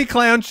 20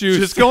 clown shoes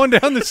just going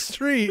down the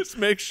street. Just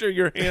make sure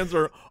your hands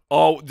are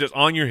all just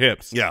on your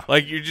hips. Yeah.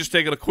 Like you're just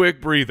taking a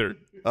quick breather.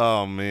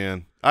 Oh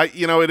man,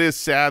 it is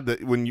sad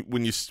that when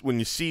you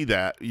see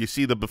that, you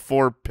see the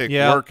before pic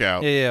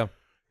workout. Yeah.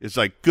 It's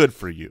like good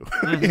for you.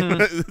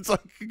 It's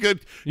like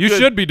good. You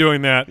should be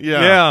doing that.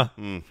 Yeah.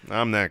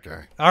 I'm that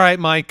guy. All right,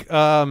 Mike.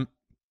 What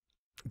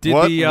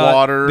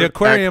water the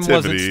aquarium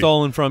activity wasn't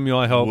stolen from you,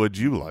 I hope. Would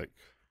you like?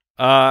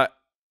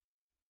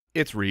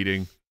 It's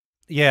reading.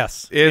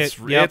 Yes. It's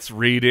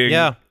reading.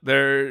 Yeah.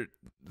 There's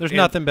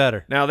nothing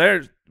better. Now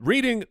there's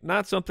reading,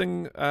 not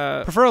something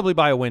preferably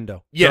by a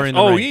window. Yes. During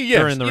the rain. Yes.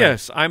 During the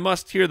yes. I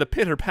must hear the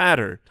pitter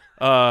patter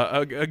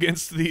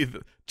against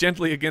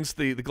gently against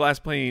the glass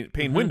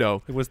pane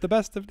window. It was the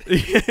best of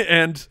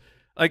and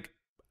like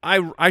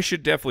I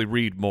should definitely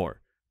read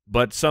more.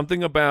 But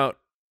something about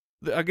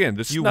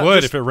again, you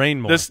would if it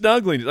rained more. The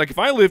snuggling, like if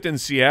I lived in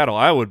Seattle,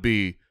 I would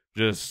be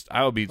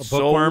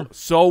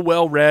so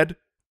well read.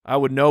 I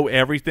would know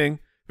everything.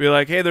 Be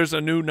like, hey, there's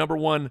a new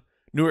 #1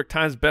 New York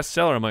Times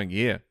bestseller. I'm like,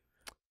 yeah.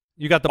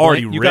 You got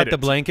the the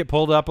blanket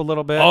pulled up a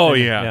little bit. Oh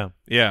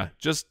yeah.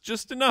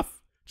 Just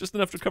enough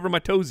to cover my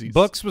toesies.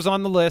 Books was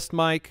on the list,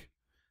 Mike.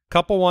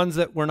 Couple ones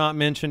that were not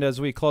mentioned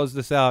as we close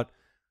this out.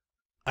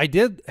 I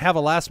did have a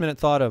last minute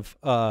thought of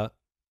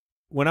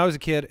when I was a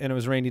kid and it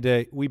was a rainy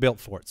day, we built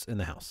forts in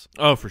the house.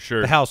 Oh, for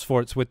sure. The house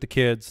forts with the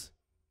kids,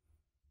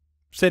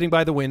 sitting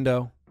by the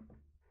window,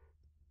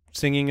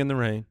 singing in the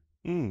rain.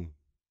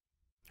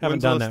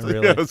 Haven't done that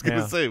really. Yeah, I was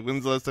going to say,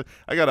 when's the last time?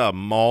 I got a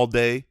mall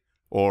day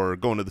or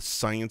going to the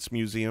science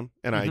museum,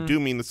 and I do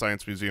mean the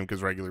science museum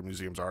because regular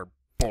museums are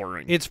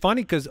boring. It's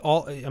funny because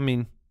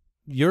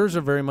yours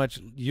are very much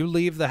you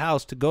leave the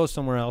house to go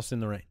somewhere else in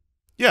the rain.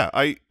 Yeah,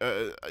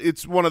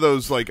 it's one of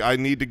those like I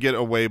need to get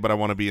away, but I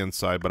want to be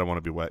inside, but I want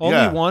to be wet.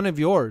 Only one of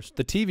yours,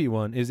 the TV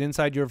one, is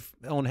inside your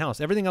own house.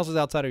 Everything else is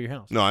outside of your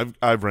house. No,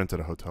 I've rented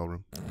a hotel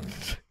room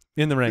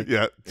in the rain.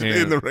 Yeah,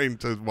 in the rain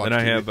to watch. And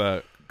I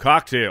have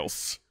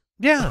cocktails.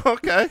 Yeah.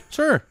 Okay.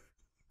 Sure.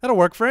 That'll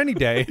work for any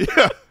day.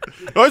 Yeah.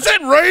 Oh, is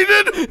it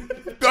raining?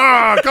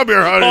 Come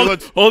here, honey.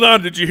 Hold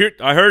on. Did you hear?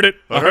 I heard it.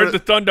 I heard the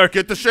thunder.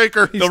 Get the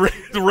shaker.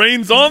 The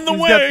rain's on the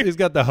way. He's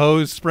got the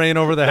hose spraying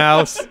over the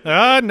house.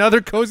 Another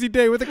cozy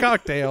day with a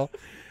cocktail.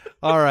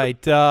 All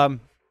right.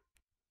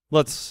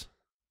 Let's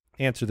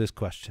answer this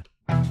question.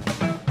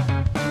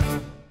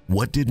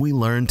 What did we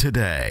learn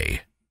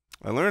today?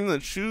 I learned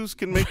that shoes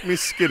can make me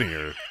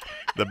skinnier.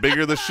 The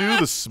bigger the shoe,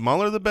 the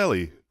smaller the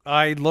belly.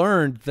 I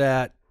learned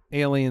that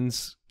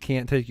aliens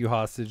can't take you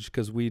hostage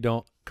because we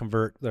don't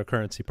convert their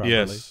currency properly.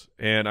 Yes,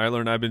 and I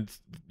learned I've been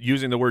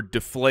using the word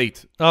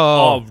deflate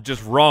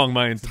just wrong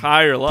my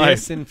entire life.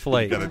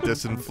 Disinflate. You got to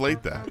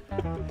disinflate that.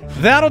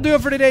 That'll do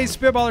it for today's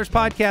Spitballers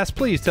podcast.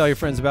 Please tell your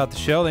friends about the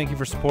show. Thank you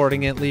for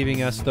supporting it,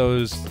 leaving us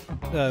those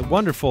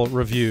wonderful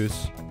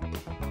reviews.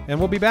 And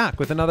we'll be back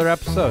with another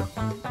episode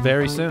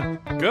very soon.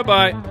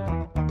 Goodbye.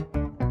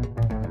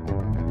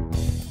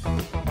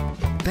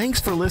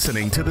 Thanks for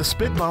listening to the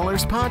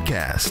Spitballers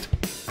podcast.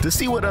 To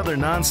see what other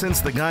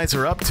nonsense the guys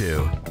are up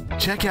to,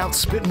 check out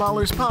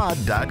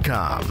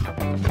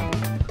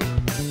SpitballersPod.com.